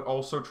great, but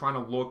also trying to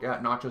look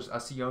at not just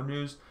SEO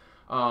news.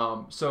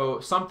 So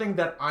something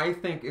that I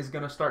think is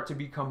going to start to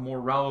become more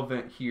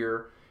relevant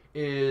here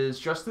is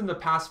just in the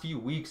past few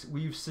weeks,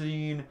 we've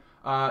seen,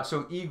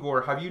 so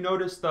Igor, have you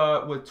noticed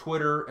with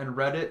Twitter and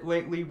Reddit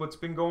lately what's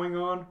been going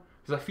on?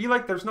 Because I feel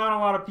like there's not a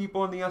lot of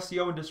people in the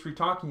SEO industry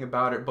talking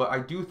about it, but I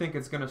do think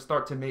it's going to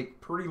start to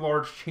make pretty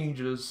large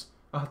changes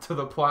to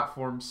the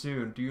platform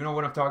soon. Do you know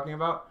what I'm talking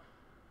about?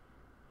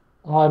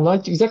 I'm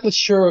not exactly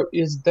sure.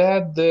 Is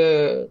that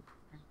the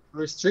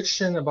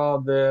restriction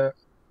about the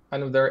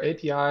kind of their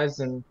APIs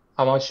and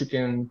how much you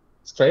can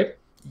scrape?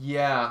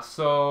 Yeah,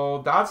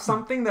 so that's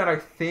something that I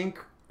think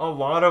a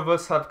lot of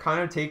us have kind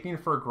of taken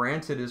for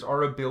granted is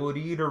our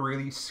ability to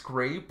really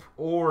scrape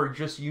or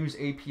just use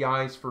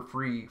APIs for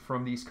free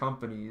from these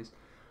companies.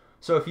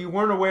 So if you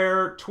weren't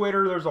aware,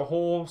 Twitter, there's a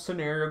whole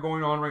scenario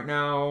going on right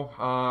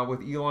now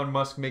with Elon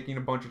Musk making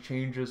a bunch of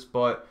changes,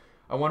 but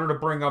I wanted to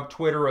bring up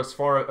Twitter as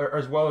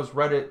well as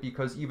Reddit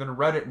because even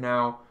Reddit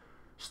now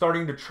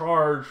starting to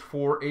charge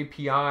for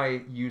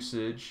API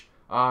usage,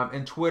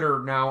 and Twitter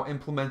now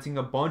implementing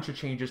a bunch of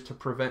changes to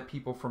prevent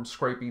people from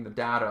scraping the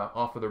data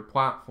off of their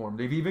platform.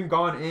 They've even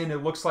gone in,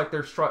 it looks like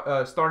they're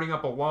starting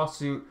up a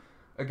lawsuit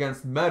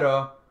against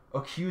Meta,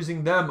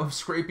 accusing them of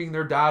scraping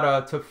their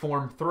data to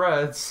form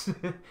threads,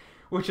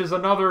 which is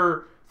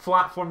another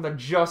platform that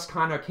just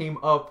kind of came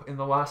up in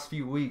the last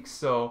few weeks.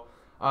 So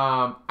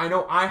I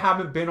know I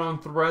haven't been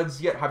on threads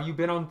yet. Have you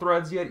been on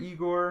threads yet,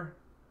 Igor?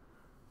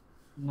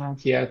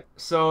 Not yet.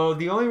 So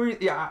the only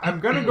reason, yeah, I'm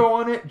gonna go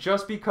on it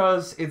just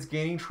because it's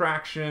gaining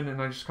traction,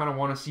 and I just kind of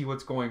want to see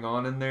what's going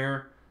on in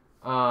there.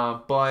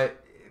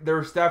 But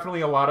there's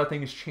definitely a lot of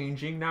things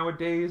changing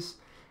nowadays.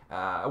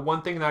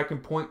 One thing that I can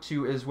point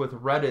to is with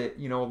Reddit.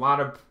 You know,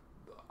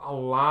 a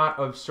lot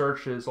of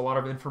searches, a lot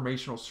of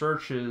informational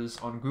searches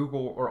on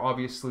Google are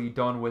obviously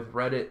done with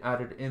Reddit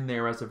added in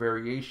there as a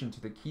variation to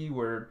the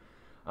keyword.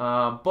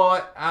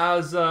 But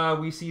as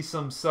we see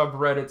some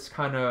subreddits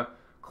kind of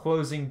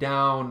closing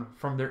down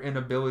from their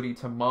inability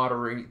to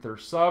moderate their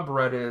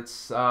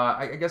subreddits,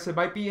 I guess it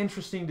might be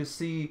interesting to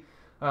see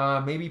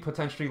maybe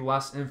potentially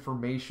less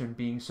information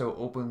being so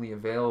openly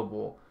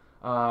available.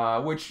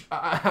 Which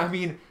I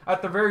mean,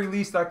 at the very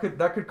least, that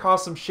could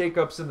cause some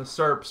shakeups in the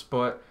SERPs,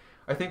 but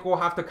I think we'll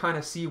have to kind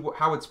of see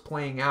how it's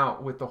playing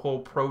out with the whole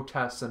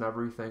protests and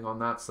everything on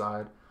that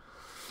side.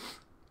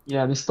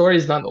 Yeah, the story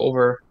is not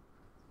over.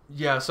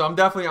 Yeah, so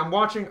I'm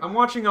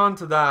watching on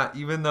to that,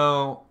 even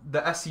though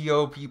the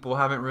SEO people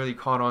haven't really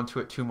caught on to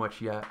it too much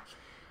yet.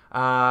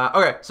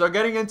 Okay, so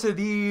getting into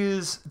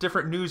these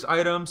different news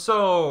items.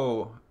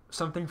 So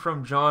something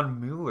from John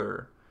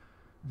Mueller.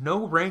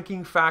 No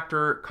ranking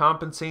factor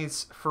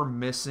compensates for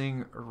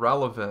missing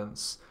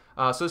relevance.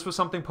 So this was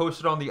something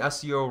posted on the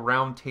SEO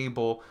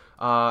roundtable.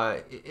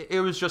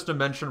 It was just a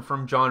mention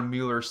from John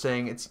Mueller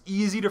saying it's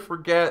easy to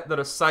forget that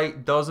a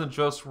site doesn't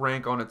just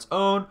rank on its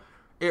own,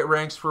 it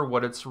ranks for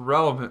what it's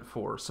relevant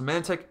for.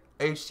 Semantic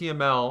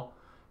HTML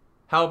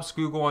helps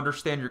Google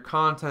understand your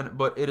content,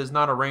 but it is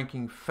not a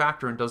ranking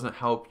factor and doesn't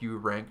help you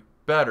rank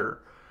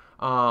better.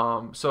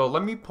 So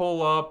let me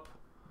pull up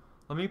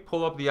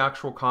the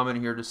actual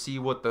comment here to see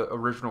what the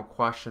original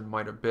question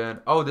might have been.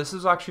 Oh, this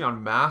is actually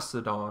on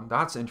Mastodon.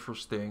 That's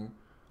interesting.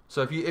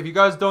 So if you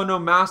guys don't know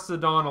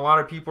Mastodon, a lot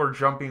of people are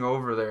jumping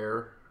over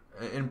there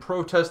in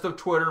protest of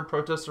Twitter, in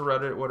protest of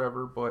Reddit,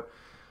 whatever. But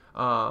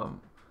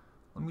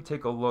let me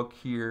take a look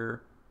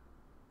here.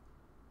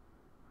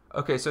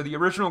 Okay, so the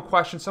original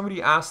question,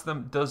 somebody asked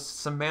them, does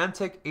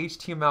semantic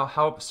HTML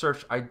help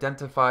search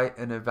identify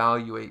and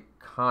evaluate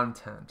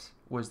content?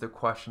 Was the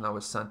question that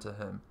was sent to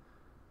him.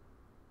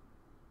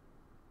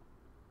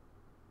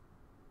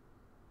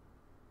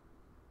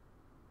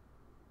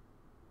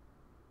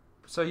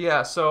 So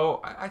yeah, so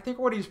I think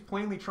what he's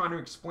plainly trying to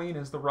explain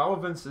is the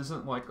relevance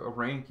isn't like a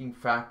ranking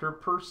factor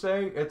per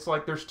se. It's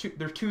like there's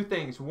two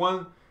things.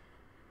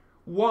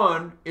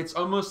 One, it's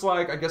almost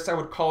like, I guess I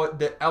would call it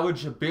the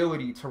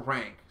eligibility to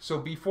rank. So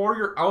before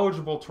you're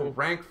eligible to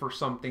rank for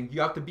something,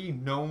 you have to be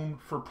known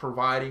for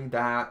providing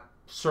that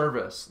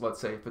service. Let's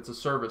say if it's a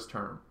service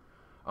term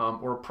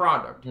or a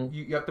product,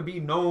 you have to be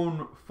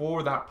known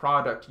for that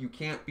product. You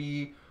can't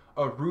be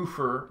a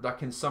roofer that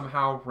can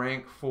somehow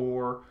rank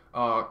for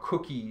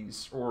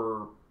cookies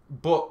or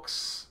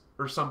books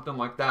or something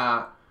like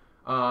that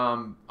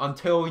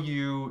until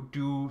you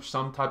do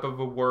some type of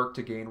a work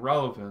to gain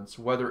relevance,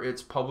 whether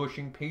it's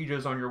publishing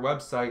pages on your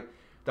website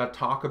that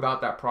talk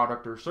about that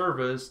product or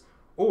service,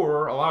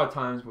 or a lot of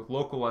times with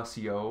local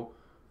SEO,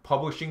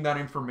 publishing that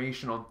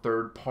information on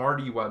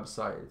third-party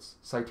websites,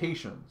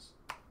 citations,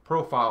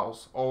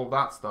 profiles, all of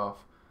that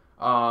stuff.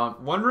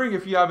 Wondering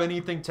if you have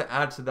anything to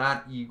add to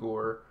that,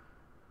 Igor.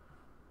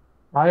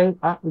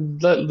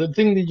 The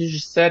thing that you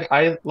just said,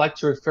 I like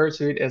to refer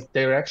to it as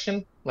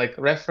direction, like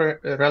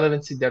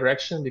relevancy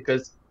direction,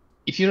 because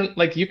if you don't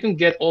like, you can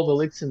get all the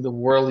leaks in the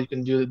world, you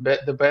can do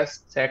the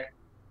best tech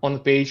on the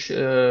page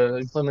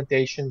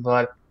implementation,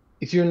 but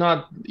if you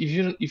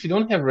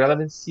don't have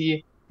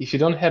relevancy, if you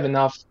don't have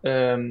enough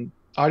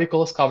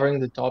articles covering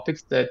the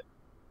topics, that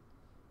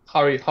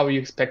how are you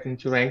expecting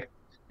to rank?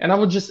 And I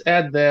would just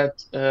add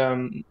that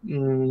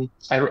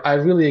I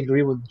really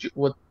agree with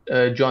what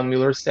John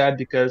Mueller said,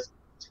 because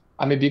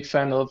I'm a big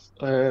fan of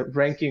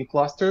ranking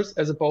clusters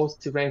as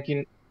opposed to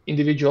ranking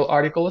individual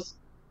articles.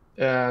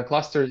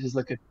 Clusters is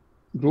like a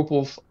group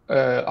of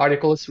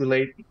articles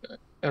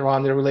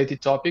around a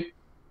related topic.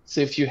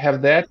 So if you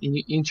have that and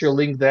you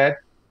interlink that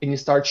and you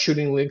start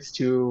shooting links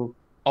to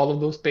all of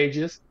those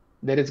pages,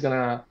 that is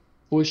gonna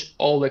push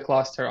all the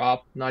cluster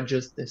up, not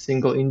just a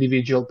single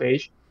individual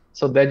page.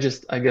 So that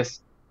just, I guess,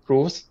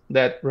 proves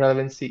that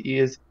relevancy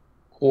is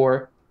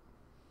core.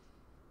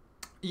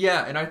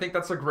 Yeah, and I think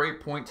that's a great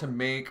point to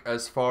make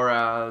as far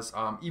as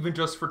even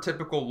just for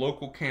typical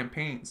local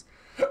campaigns.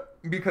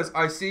 Because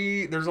I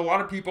see there's a lot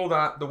of people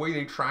that the way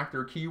they track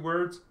their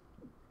keywords,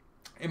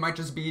 it might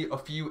just be a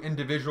few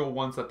individual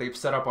ones that they've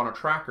set up on a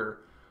tracker.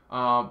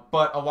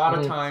 But a lot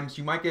of Mhm. times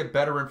you might get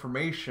better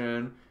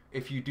information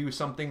if you do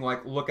something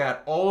like look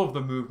at all of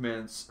the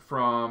movements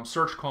from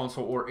Search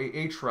Console or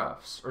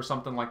Ahrefs or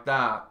something like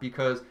that.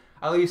 Because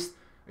at least,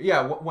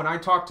 yeah, when I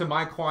talk to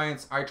my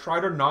clients, I try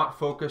to not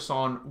focus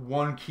on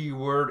one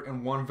keyword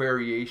and one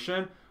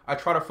variation. I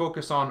try to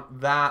focus on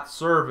that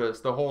service,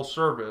 the whole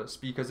service,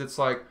 because it's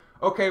like,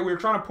 okay, we're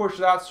trying to push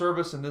that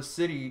service in this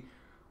city.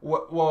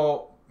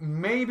 Well,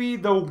 maybe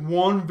the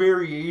one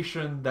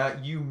variation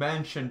that you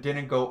mentioned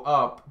didn't go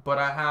up, but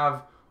I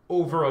have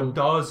over a Mhm.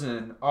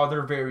 dozen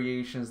other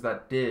variations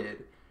that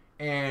did.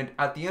 And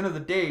at the end of the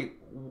day,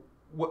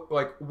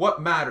 what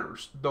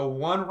matters? The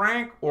one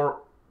rank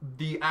or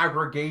the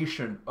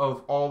aggregation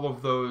of all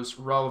of those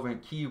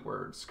relevant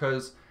keywords?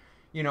 Because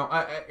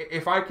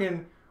if I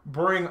can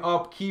bring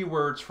up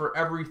keywords for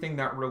everything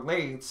that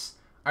relates,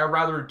 I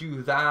rather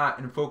do that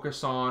and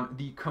focus on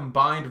the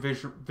combined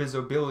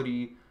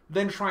visibility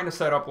than trying to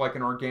set up like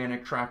an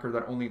organic tracker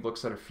that only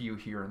looks at a few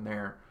here and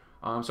there.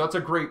 So that's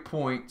a great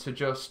point to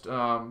just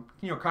kind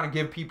of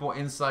give people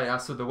insight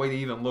as to the way they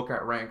even look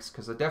at ranks,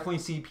 because I definitely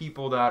see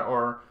people that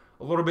are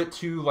a little bit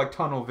too like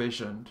tunnel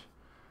visioned.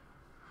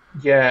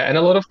 Yeah, and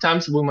a lot of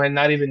times we might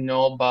not even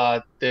know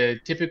about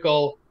the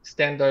typical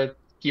standard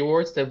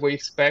keywords that we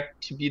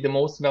expect to be the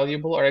most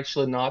valuable are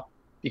actually not,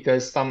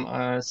 because some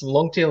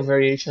long tail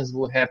variations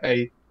will have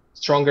a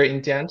stronger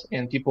intent,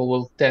 and people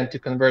will tend to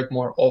convert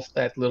more off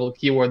that little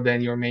keyword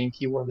than your main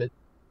keyword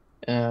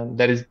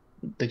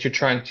that you're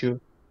trying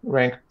to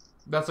rank.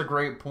 That's a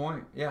great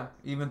point. Yeah.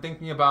 Even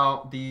thinking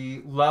about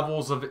the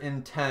levels of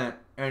intent,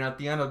 and at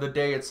the end of the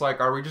day, it's like,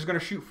 are we just going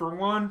to shoot for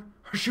one?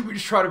 Or should we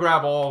just try to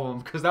grab all of them?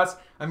 Because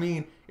I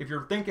mean, if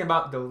you're thinking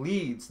about the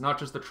leads, not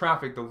just the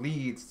traffic, the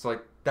leads, it's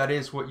like that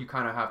is what you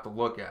kind of have to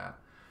look at.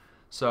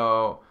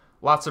 So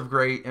lots of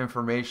great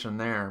information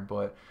there.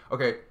 But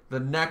okay, the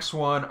next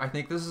one, I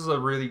think this is a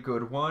really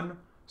good one.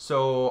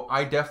 So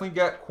I definitely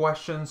get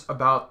questions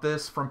about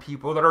this from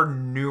people that are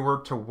newer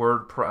to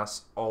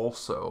WordPress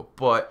also.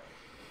 But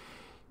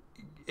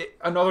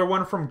another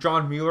one from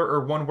John Mueller,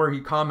 or one where he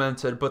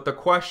commented, but the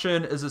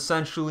question is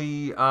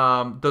essentially,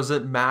 does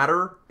it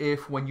matter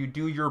if when you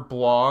do your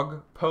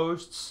blog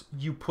posts,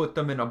 you put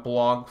them in a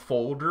blog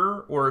folder,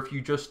 or if you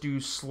just do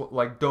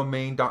like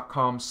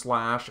domain.com/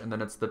 and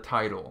then it's the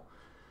title?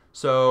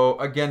 So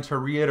again, to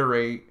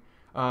reiterate,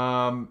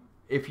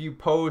 if you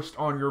post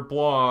on your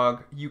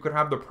blog, you could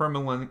have the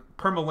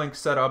permalink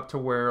set up to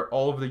where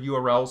all of the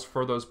URLs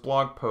for those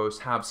blog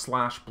posts have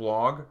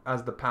 /blog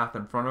as the path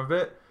in front of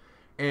it.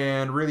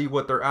 And really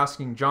what they're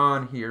asking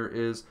John here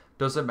is,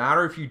 does it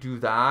matter if you do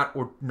that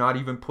or not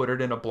even put it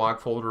in a blog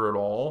folder at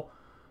all?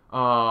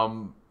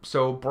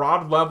 So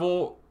broad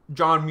level,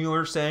 John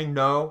Mueller saying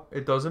no,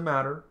 it doesn't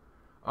matter.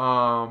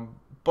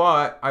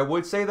 But I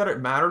would say that it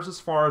matters as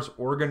far as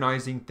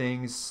organizing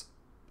things,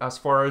 as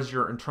far as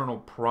your internal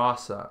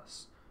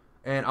process.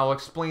 And I'll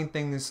explain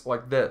things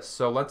like this.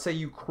 So let's say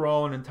you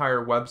crawl an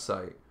entire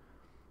website.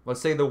 Let's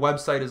say the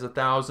website is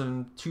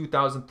 1,000,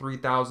 2,000,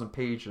 3,000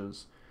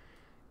 pages.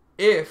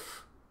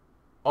 If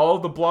all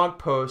the blog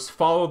posts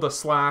follow the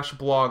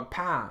 /blog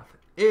path,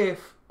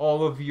 if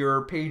all of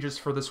your pages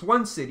for this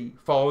one city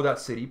follow that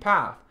city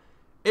path,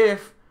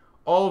 if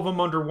all of them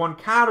under one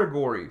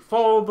category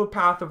follow the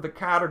path of the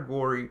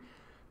category,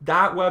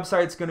 that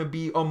website's going to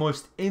be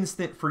almost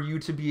instant for you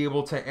to be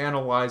able to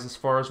analyze as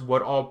far as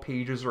what all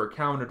pages are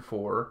accounted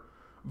for,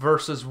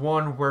 versus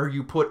one where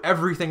you put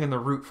everything in the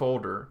root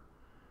folder.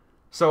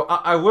 So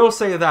I will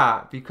say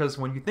that, because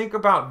when you think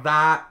about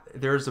that,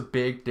 there's a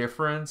big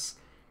difference.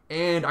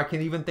 And I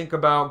can even think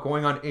about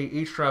going on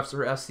Ahrefs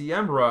or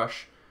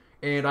SEMrush,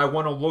 and I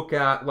want to look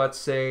at, let's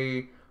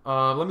say,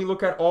 let me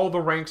look at all the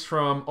ranks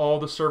from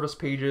all the service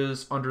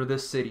pages under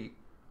this city.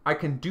 I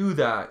can do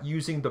that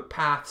using the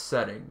path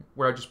setting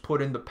where I just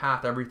put in the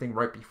path everything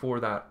right before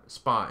that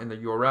spot in the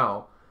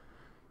URL.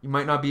 You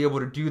might not be able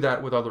to do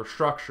that with other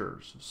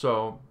structures.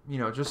 So,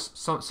 just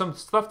some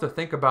stuff to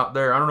think about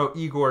there. I don't know,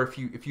 Igor,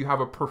 if you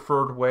have a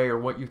preferred way or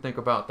what you think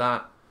about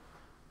that.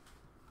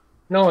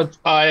 No,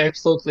 I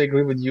absolutely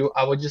agree with you.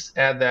 I would just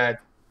add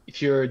that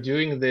if you're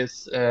doing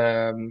this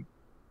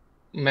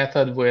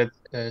method with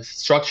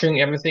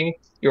structuring everything,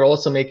 you're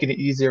also making it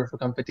easier for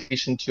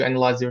competition to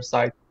analyze your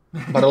site,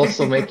 but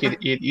also make it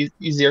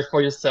easier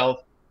for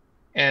yourself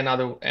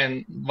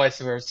and vice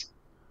versa.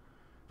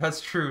 That's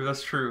true.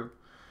 That's true.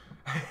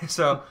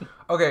 So,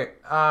 okay,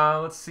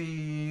 let's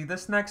see.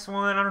 This next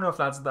one, I don't know if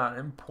that's that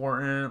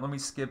important. Let me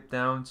skip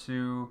down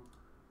to.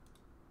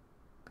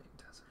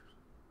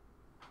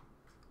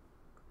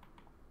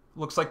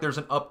 Looks like there's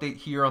an update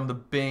here on the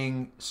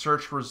Bing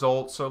search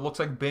results. So it looks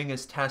like Bing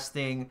is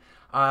testing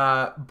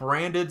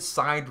branded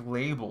side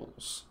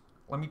labels.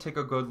 Let me take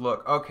a good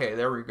look. Okay,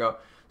 there we go.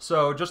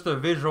 So just to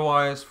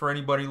visualize for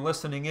anybody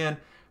listening in,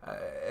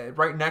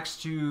 right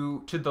next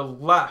to the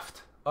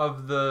left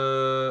of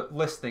the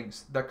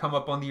listings that come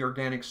up on the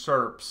organic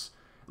SERPs,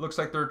 it looks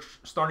like they're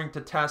starting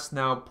to test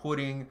now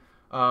putting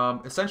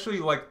essentially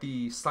like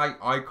the site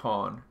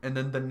icon and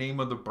then the name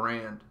of the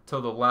brand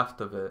to the left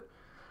of it.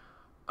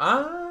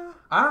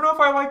 I don't know if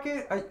I like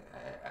it.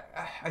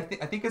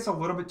 I think it's a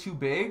little bit too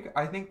big.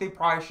 I think they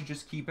probably should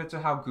just keep it to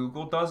how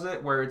Google does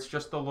it, where it's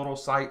just a little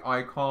site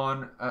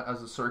icon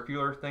as a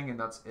circular thing, and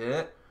that's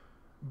it.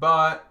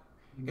 But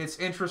it's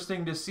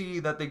interesting to see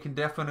that they can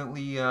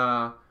definitely,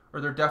 or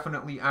they're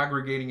definitely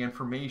aggregating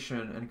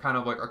information and kind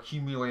of like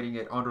accumulating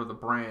it under the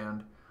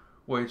brand,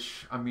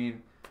 which I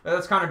mean,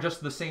 that's kind of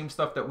just the same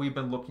stuff that we've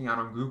been looking at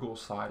on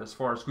Google's side, as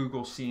far as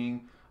Google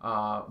seeing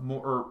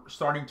more or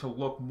starting to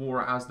look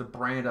more as the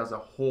brand as a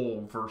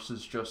whole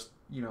versus just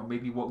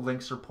maybe what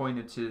links are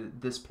pointed to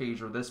this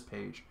page or this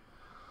page.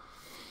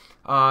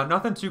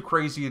 Nothing too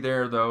crazy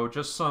there though,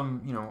 just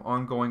some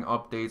ongoing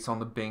updates on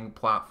the Bing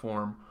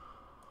platform.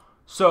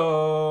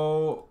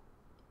 So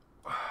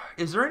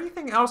is there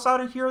anything else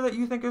out of here that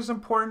you think is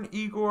important,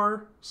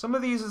 Igor? Some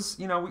of these is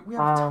we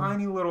have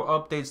tiny little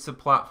updates to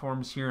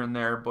platforms here and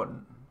there, but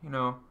you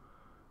know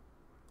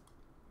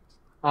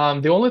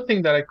The only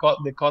thing that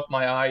caught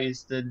my eye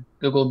is the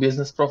Google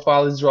Business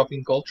Profile is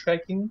dropping goal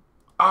tracking.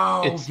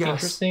 oh It's yes,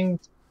 interesting.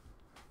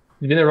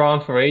 It's been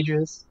around for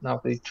ages.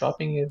 Now they're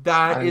dropping it. I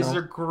that don't is a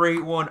know.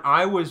 great one.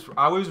 I was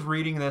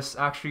reading this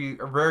actually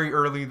very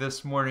early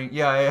this morning.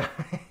 Yeah,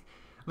 yeah.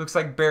 Looks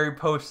like Barry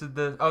posted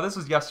this. Oh, this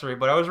was yesterday,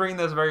 but I was reading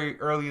this very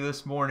early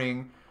this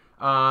morning.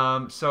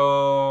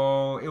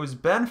 So it was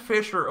Ben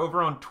Fisher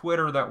over on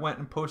Twitter that went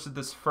and posted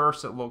this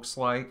first. It looks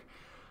like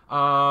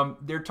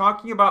they're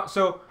talking about.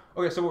 So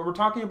okay, so what we're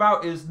talking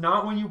about is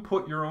not when you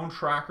put your own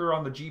tracker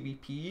on the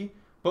GBP,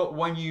 but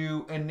when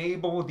you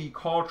enable the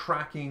call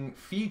tracking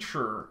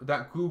feature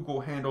that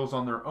Google handles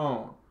on their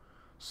own.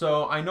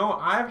 So I know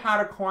I've had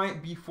a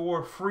client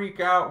before freak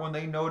out when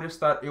they noticed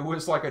that it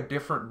was like a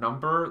different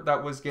number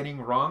that was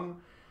getting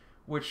rung,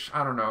 which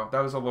I don't know,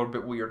 that was a little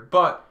bit weird.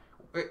 But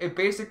it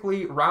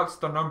basically routes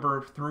the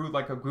number through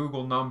like a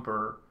Google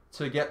number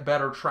to get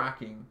better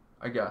tracking,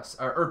 I guess,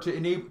 or to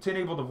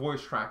enable the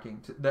voice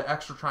tracking, the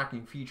extra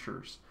tracking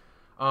features.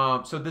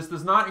 So this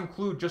does not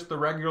include just the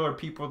regular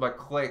people that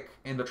click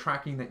and the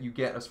tracking that you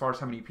get as far as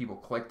how many people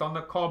clicked on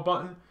the call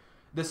button.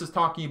 This is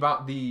talking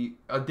about the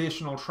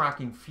additional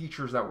tracking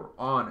features that were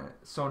on it.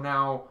 So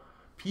now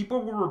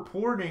people were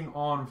reporting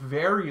on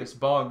various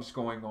bugs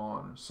going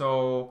on.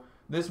 So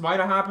this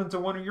might have happened to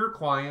one of your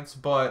clients,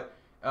 but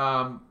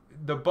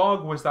the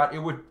bug was that it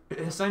would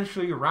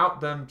essentially route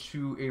them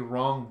to a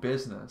wrong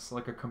business,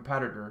 like a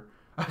competitor.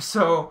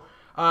 So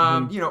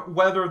Mhm.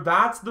 whether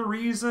that's the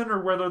reason or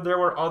whether there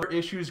were other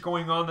issues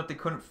going on that they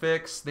couldn't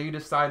fix, they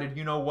decided,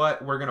 you know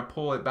what, we're gonna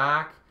pull it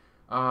back,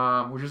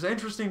 which is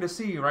interesting to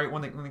see, right?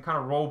 When they kind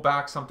of roll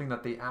back something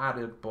that they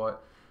added,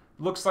 but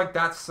looks like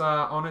that's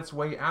on its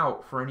way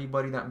out for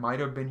anybody that might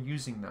have been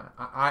using that.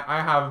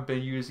 I haven't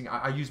been using.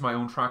 I use my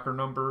own tracker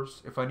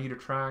numbers if I need a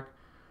track.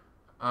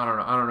 I don't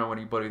know. I don't know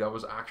anybody that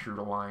was actually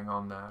relying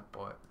on that,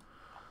 but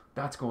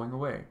that's going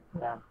away.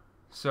 Yeah.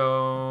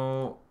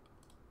 So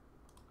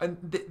and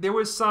there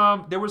was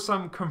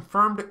some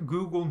confirmed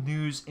Google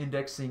News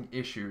indexing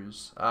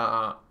issues.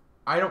 I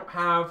don't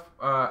have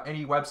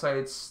any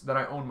websites that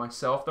I own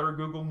myself that are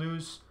Google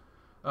News,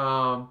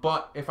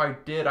 but if I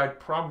did, I'd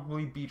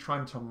probably be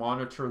trying to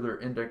monitor their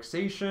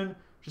indexation,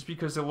 just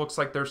because it looks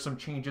like there's some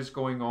changes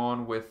going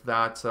on with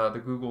that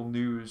the Google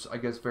News, I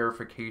guess,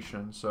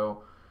 verification.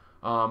 So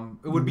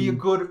it would be a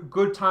Mhm.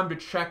 good time to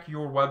check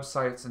your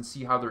websites and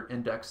see how they're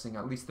indexing,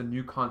 at least the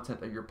new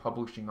content that you're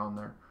publishing on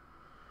there.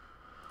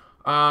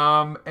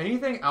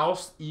 Anything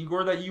else,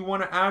 Igor, that you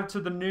want to add to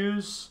the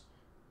news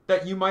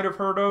that you might have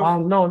heard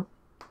of? No,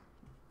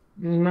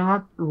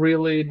 not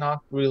really,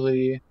 not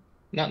really.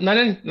 Not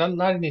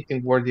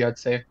anything worthy, I'd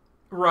say.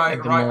 at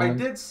Right, the right. I moment.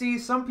 did see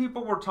some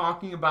people were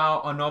talking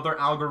about another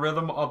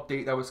algorithm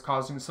update that was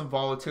causing some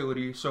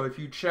volatility. So if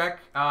you check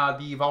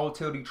the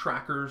volatility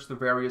trackers, the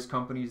various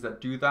companies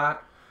that do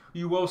that,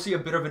 you will see a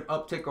bit of an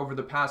uptick over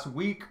the past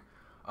week.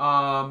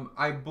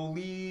 I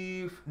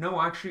believe,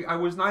 no, actually, I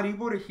was not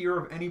able to hear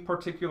of any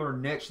particular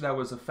niche that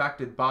was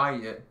affected by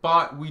it,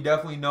 but we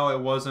definitely know it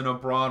wasn't a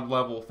broad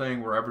level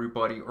thing where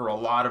everybody or a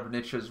lot of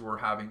niches were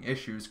having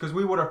issues because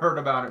we would have heard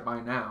about it by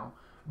now.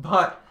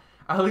 But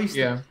at least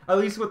Yeah. at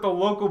least with the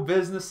local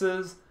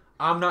businesses,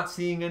 I'm not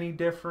seeing any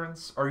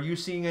difference. Are you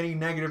seeing any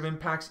negative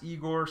impacts,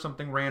 Igor?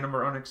 Something random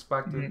or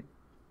unexpected? Mm,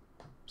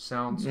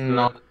 Sounds good.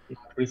 not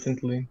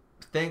recently.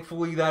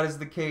 Thankfully, that is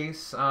the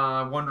case.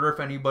 I wonder if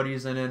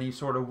anybody's in any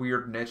sort of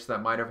weird niche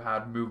that might have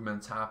had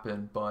movements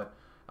happen, but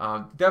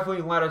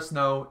definitely let us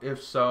know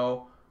if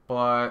so.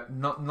 But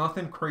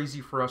nothing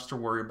crazy for us to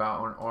worry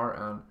about on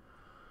our end.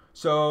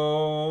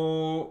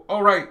 So,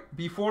 all right,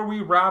 before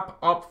we wrap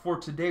up for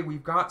today,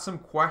 we've got some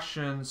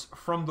questions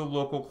from the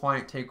local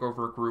client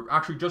takeover group.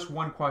 Actually, just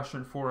one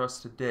question for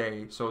us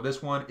today. So,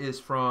 this one is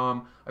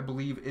from, I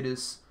believe it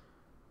is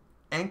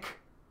Enk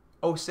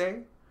Ose.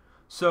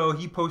 So,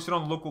 he posted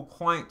on the local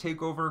client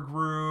takeover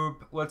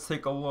group. Let's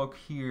take a look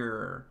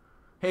here.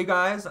 Hey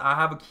guys, I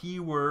have a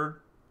keyword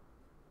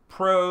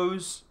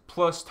pros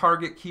plus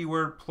target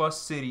keyword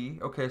plus city.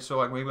 Okay, so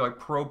like maybe like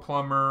pro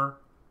plumber,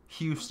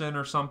 Houston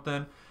or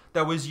something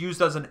that was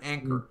used as an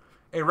Mm. anchor.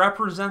 It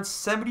represents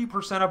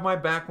 70% of my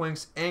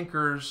backlinks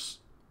anchors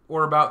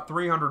or about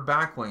 300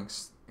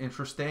 backlinks.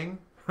 Interesting.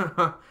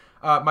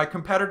 My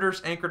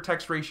competitor's anchor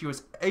text ratio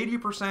is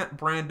 80%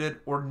 branded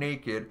or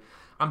naked.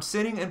 I'm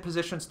sitting in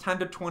positions 10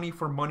 to 20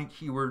 for money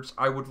keywords.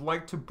 I would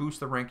like to boost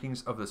the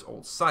rankings of this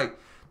old site.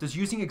 Does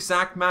using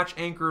exact match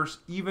anchors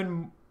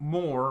even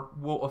more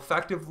will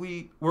affect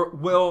negatively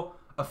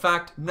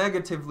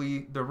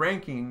the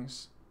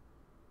rankings?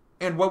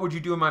 And what would you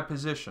do in my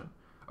position?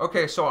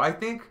 Okay, so I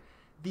think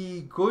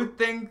the good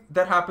thing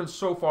that happened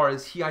so far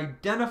is he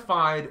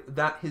identified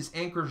that his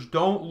anchors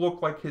don't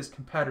look like his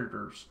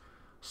competitors.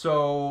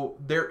 So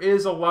there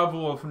is a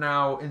level of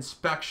now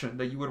inspection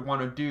that you would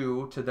want to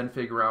do to then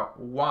figure out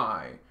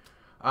why.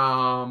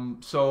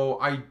 So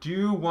I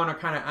do want to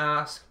kind of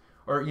ask,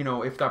 or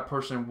if that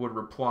person would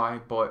reply.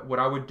 But what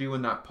I would do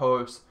in that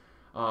post,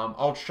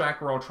 I'll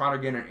check or I'll try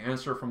to get an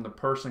answer from the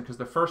person because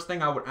the first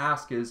thing I would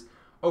ask is,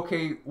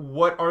 okay,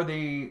 what are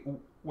they?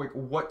 Like,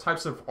 what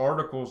types of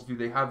articles do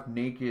they have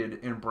naked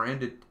and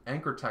branded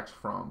anchor text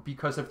from?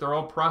 Because if they're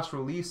all press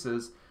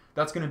releases,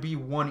 that's going to be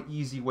one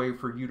easy way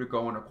for you to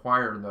go and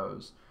acquire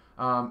those.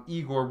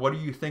 Igor, what do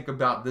you think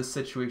about this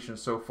situation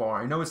so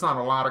far? I know it's not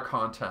a lot of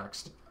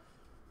context.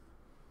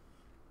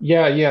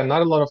 Yeah, yeah,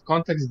 not a lot of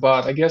context,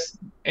 but I guess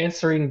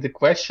answering the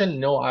question,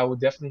 no, I would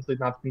definitely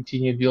not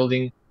continue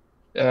building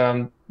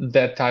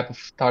that type of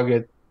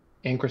target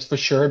anchors for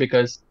sure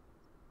because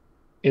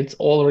it's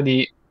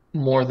already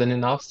more than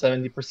enough,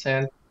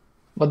 70%.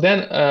 But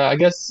then I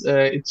guess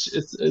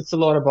it's a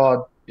lot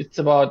about it's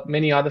about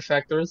many other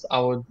factors. I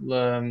would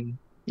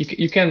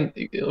you can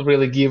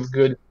really give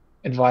good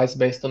advice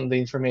based on the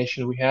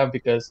information we have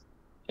because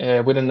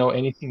we don't know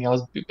anything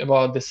else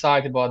about the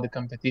site, about the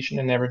competition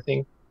and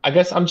everything. I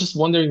guess I'm just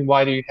wondering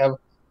why do you have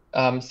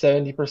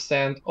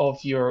 70% of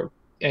your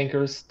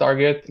anchors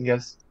target? I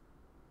guess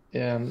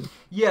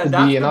Yeah, could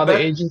be another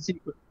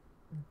agency.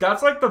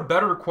 that's like the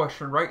better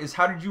question, right? Is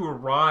how did you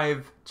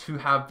arrive to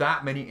have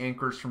that many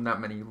anchors from that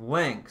many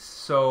links?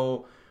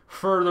 So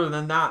further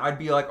than that, I'd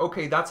be like,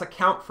 okay, that's a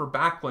count for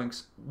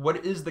backlinks.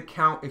 What is the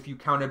count if you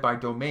count it by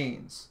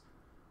domains?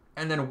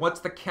 And then what's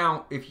the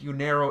count if you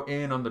narrow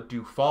in on the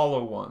do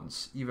follow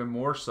ones, even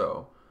more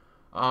so?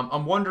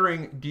 I'm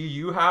wondering, do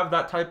you have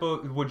that type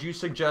of, would you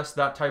suggest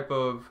that type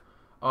of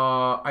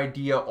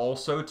idea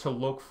also to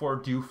look for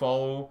do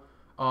follow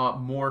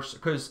more?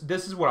 Because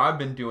this is what I've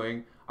been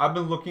doing. I've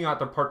been looking at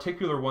the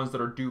particular ones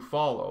that are do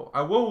follow.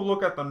 I will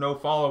look at the no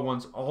follow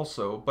ones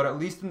also, but at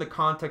least in the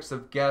context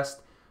of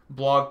guest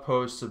blog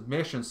post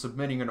submission,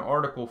 submitting an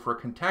article for a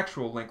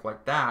contextual link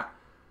like that,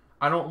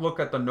 I don't look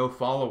at the no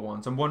follow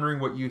ones. I'm wondering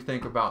what you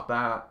think about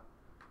that.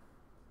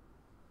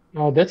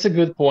 Oh, that's a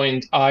good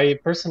point. I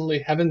personally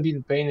haven't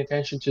been paying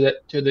attention to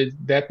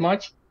that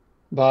much,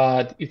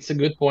 but it's a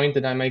good point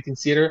that I might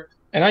consider.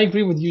 And I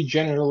agree with you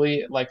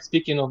generally. Like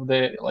speaking of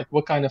the like,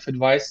 what kind of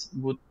advice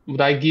would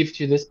I give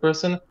to this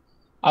person?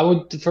 I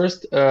would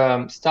first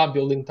stop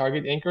building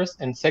target anchors,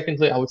 and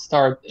secondly, I would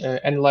start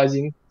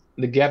analyzing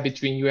the gap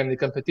between you and the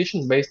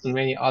competition based on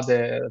many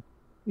other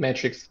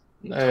metrics,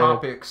 uh,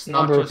 Topics, not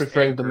number of just referring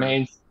anchor.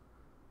 domains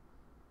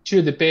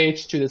to the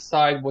page, to the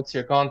site, what's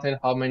your content,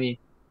 how many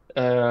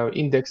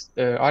indexed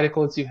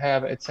articles you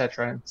have,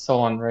 etc., and so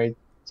on, right?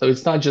 So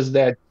it's not just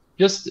that.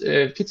 Just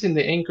fixing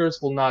the anchors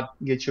will not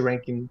get you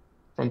ranking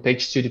from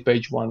page two to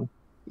page one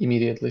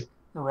immediately.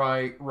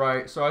 Right,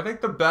 right. So I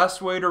think the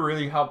best way to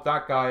really help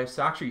that guy is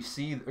to actually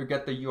see or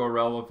get the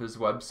URL of his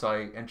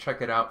website and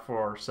check it out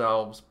for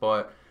ourselves.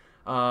 But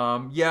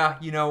yeah,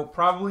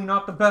 probably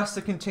not the best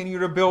to continue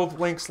to build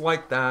links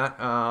like that,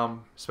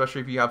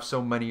 especially if you have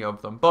so many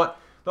of them. But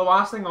the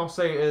last thing I'll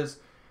say is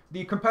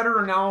the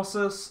competitor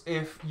analysis.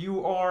 If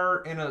you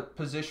are in a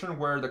position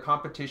where the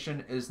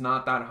competition is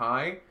not that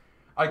high,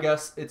 I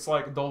guess it's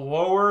like the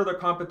lower the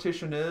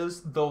competition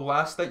is, the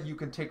less that you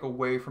can take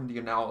away from the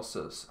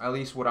analysis. At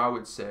least what I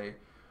would say.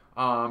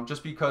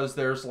 Just because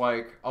there's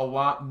like a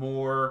lot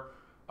more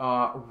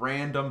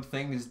random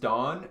things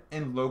done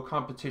in low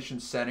competition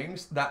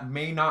settings that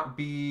may not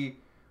be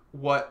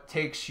what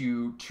takes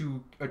you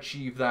to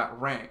achieve that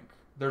rank.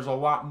 There's a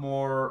lot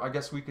more, I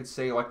guess we could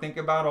say, like, think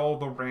about all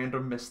the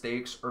random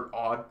mistakes or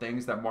odd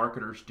things that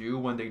marketers do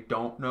when they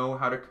don't know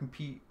how to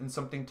compete in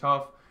something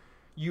tough.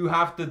 You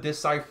have to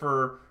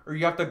decipher, or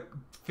you have to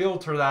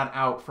filter that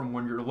out from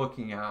when you're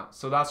looking at.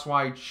 So that's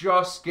why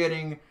just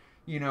getting,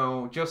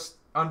 just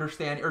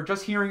understand, or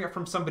just hearing it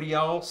from somebody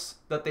else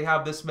that they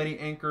have this many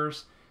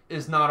anchors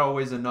is not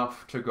always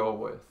enough to go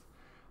with.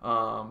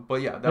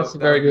 But yeah, That's a that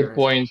very would be your good answer.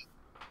 point.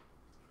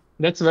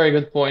 That's a very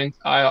good point.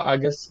 I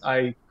guess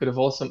I could have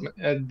also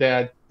added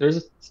that there's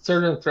a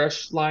certain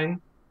threshold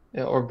line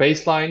or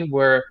baseline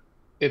where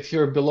if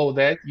you're below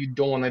that, you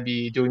don't want to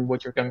be doing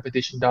what your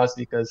competition does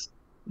because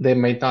they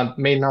may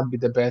not be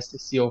the best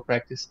SEO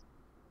practice.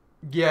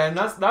 Yeah, and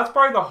that's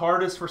probably the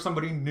hardest for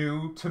somebody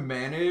new to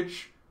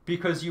manage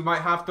because you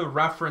might have to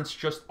reference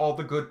just all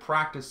the good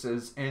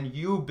practices and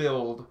you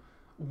build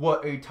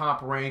what a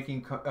top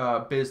ranking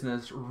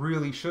business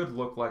really should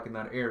look like in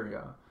that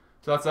area.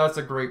 So that's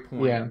a great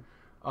point.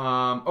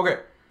 Yeah. Okay,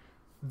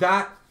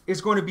 that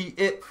is going to be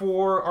it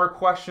for our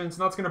questions.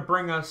 And that's going to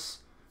bring us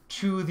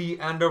to the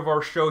end of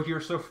our show here.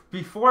 So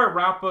before I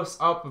wrap us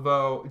up,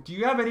 though, do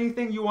you have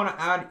anything you want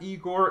to add,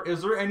 Igor?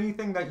 Is there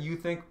anything that you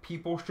think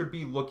people should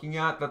be looking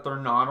at that they're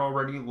not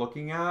already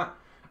looking at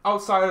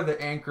outside of the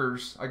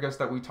anchors, I guess,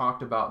 that we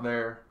talked about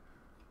there?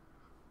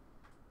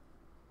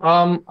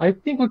 I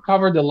think we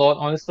covered a lot.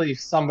 Honestly, if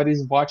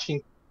somebody's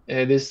watching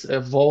this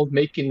Vault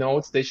making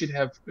notes, they should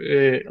have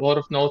a lot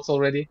of notes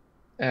already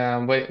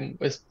when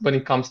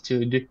it comes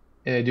to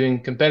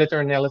doing competitor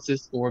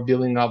analysis or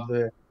building up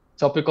the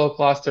topical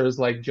clusters,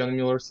 like John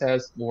Mueller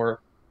says, or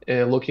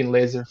looking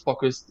laser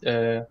focused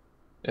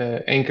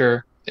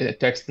anchor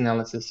text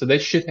analysis. So they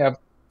should have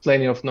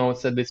plenty of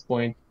notes at this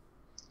point.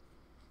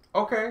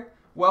 Okay.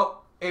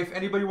 Well, if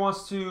anybody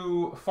wants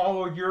to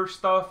follow your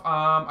stuff,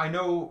 I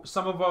know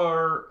some of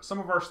our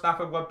staff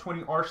at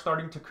Web20 are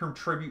starting to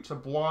contribute to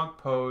blog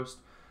posts.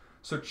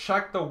 So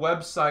check the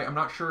website. I'm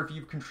not sure if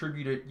you've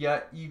contributed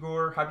yet,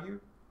 Igor. Have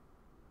you?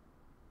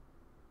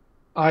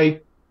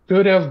 I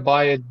could have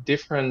by a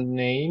different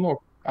name, or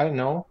I don't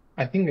know.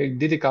 I think I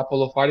did a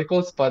couple of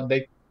articles, but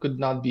they could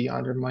not be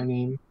under my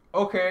name.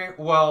 Okay.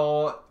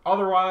 Well,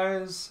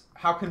 otherwise,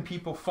 how can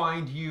people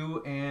find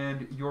you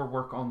and your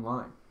work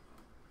online?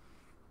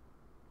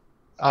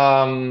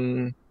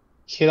 Um,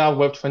 Hit up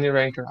Web20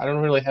 Ranker. I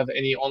don't really have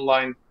any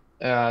online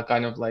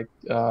kind of like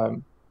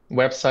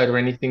website or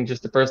anything,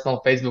 just a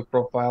personal Facebook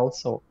profile.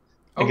 So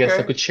I guess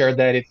I Okay. could share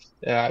that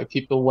if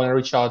people want to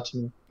reach out to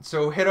me.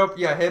 So hit up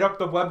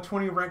the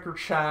Web20 Ranker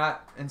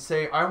chat and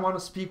say I want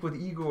to speak with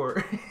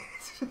Igor.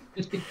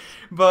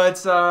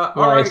 But all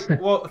Right. right,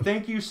 well,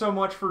 thank you so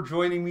much for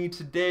joining me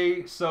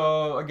today.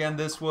 So again,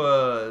 this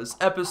was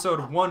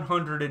episode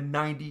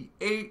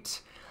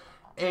 198.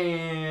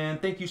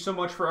 And thank you so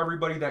much for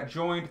everybody that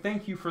joined.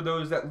 Thank you for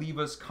those that leave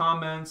us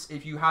comments.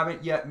 If you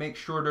haven't yet, make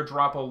sure to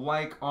drop a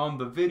like on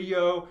the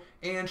video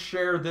and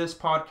share this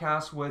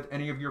podcast with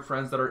any of your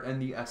friends that are in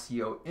the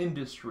SEO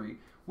industry.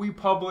 We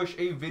publish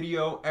a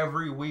video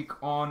every week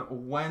on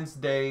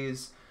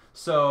Wednesdays,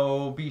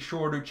 so be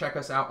sure to check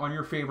us out on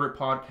your favorite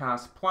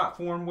podcast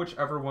platform,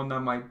 whichever one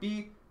that might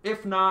be.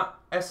 If not,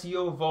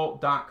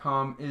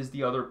 SEOvault.com is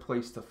the other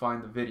place to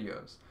find the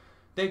videos.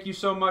 Thank you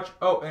so much.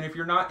 Oh, and if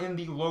you're not in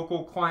the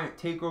local client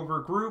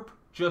takeover group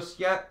just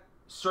yet,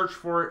 search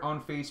for it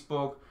on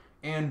Facebook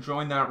and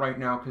join that right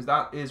now because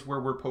that is where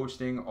we're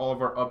posting all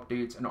of our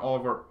updates and all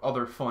of our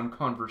other fun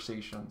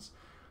conversations.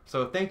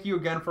 So thank you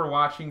again for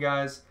watching,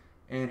 guys,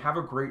 and have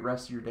a great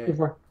rest of your day.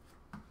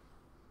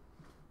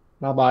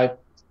 Bye bye.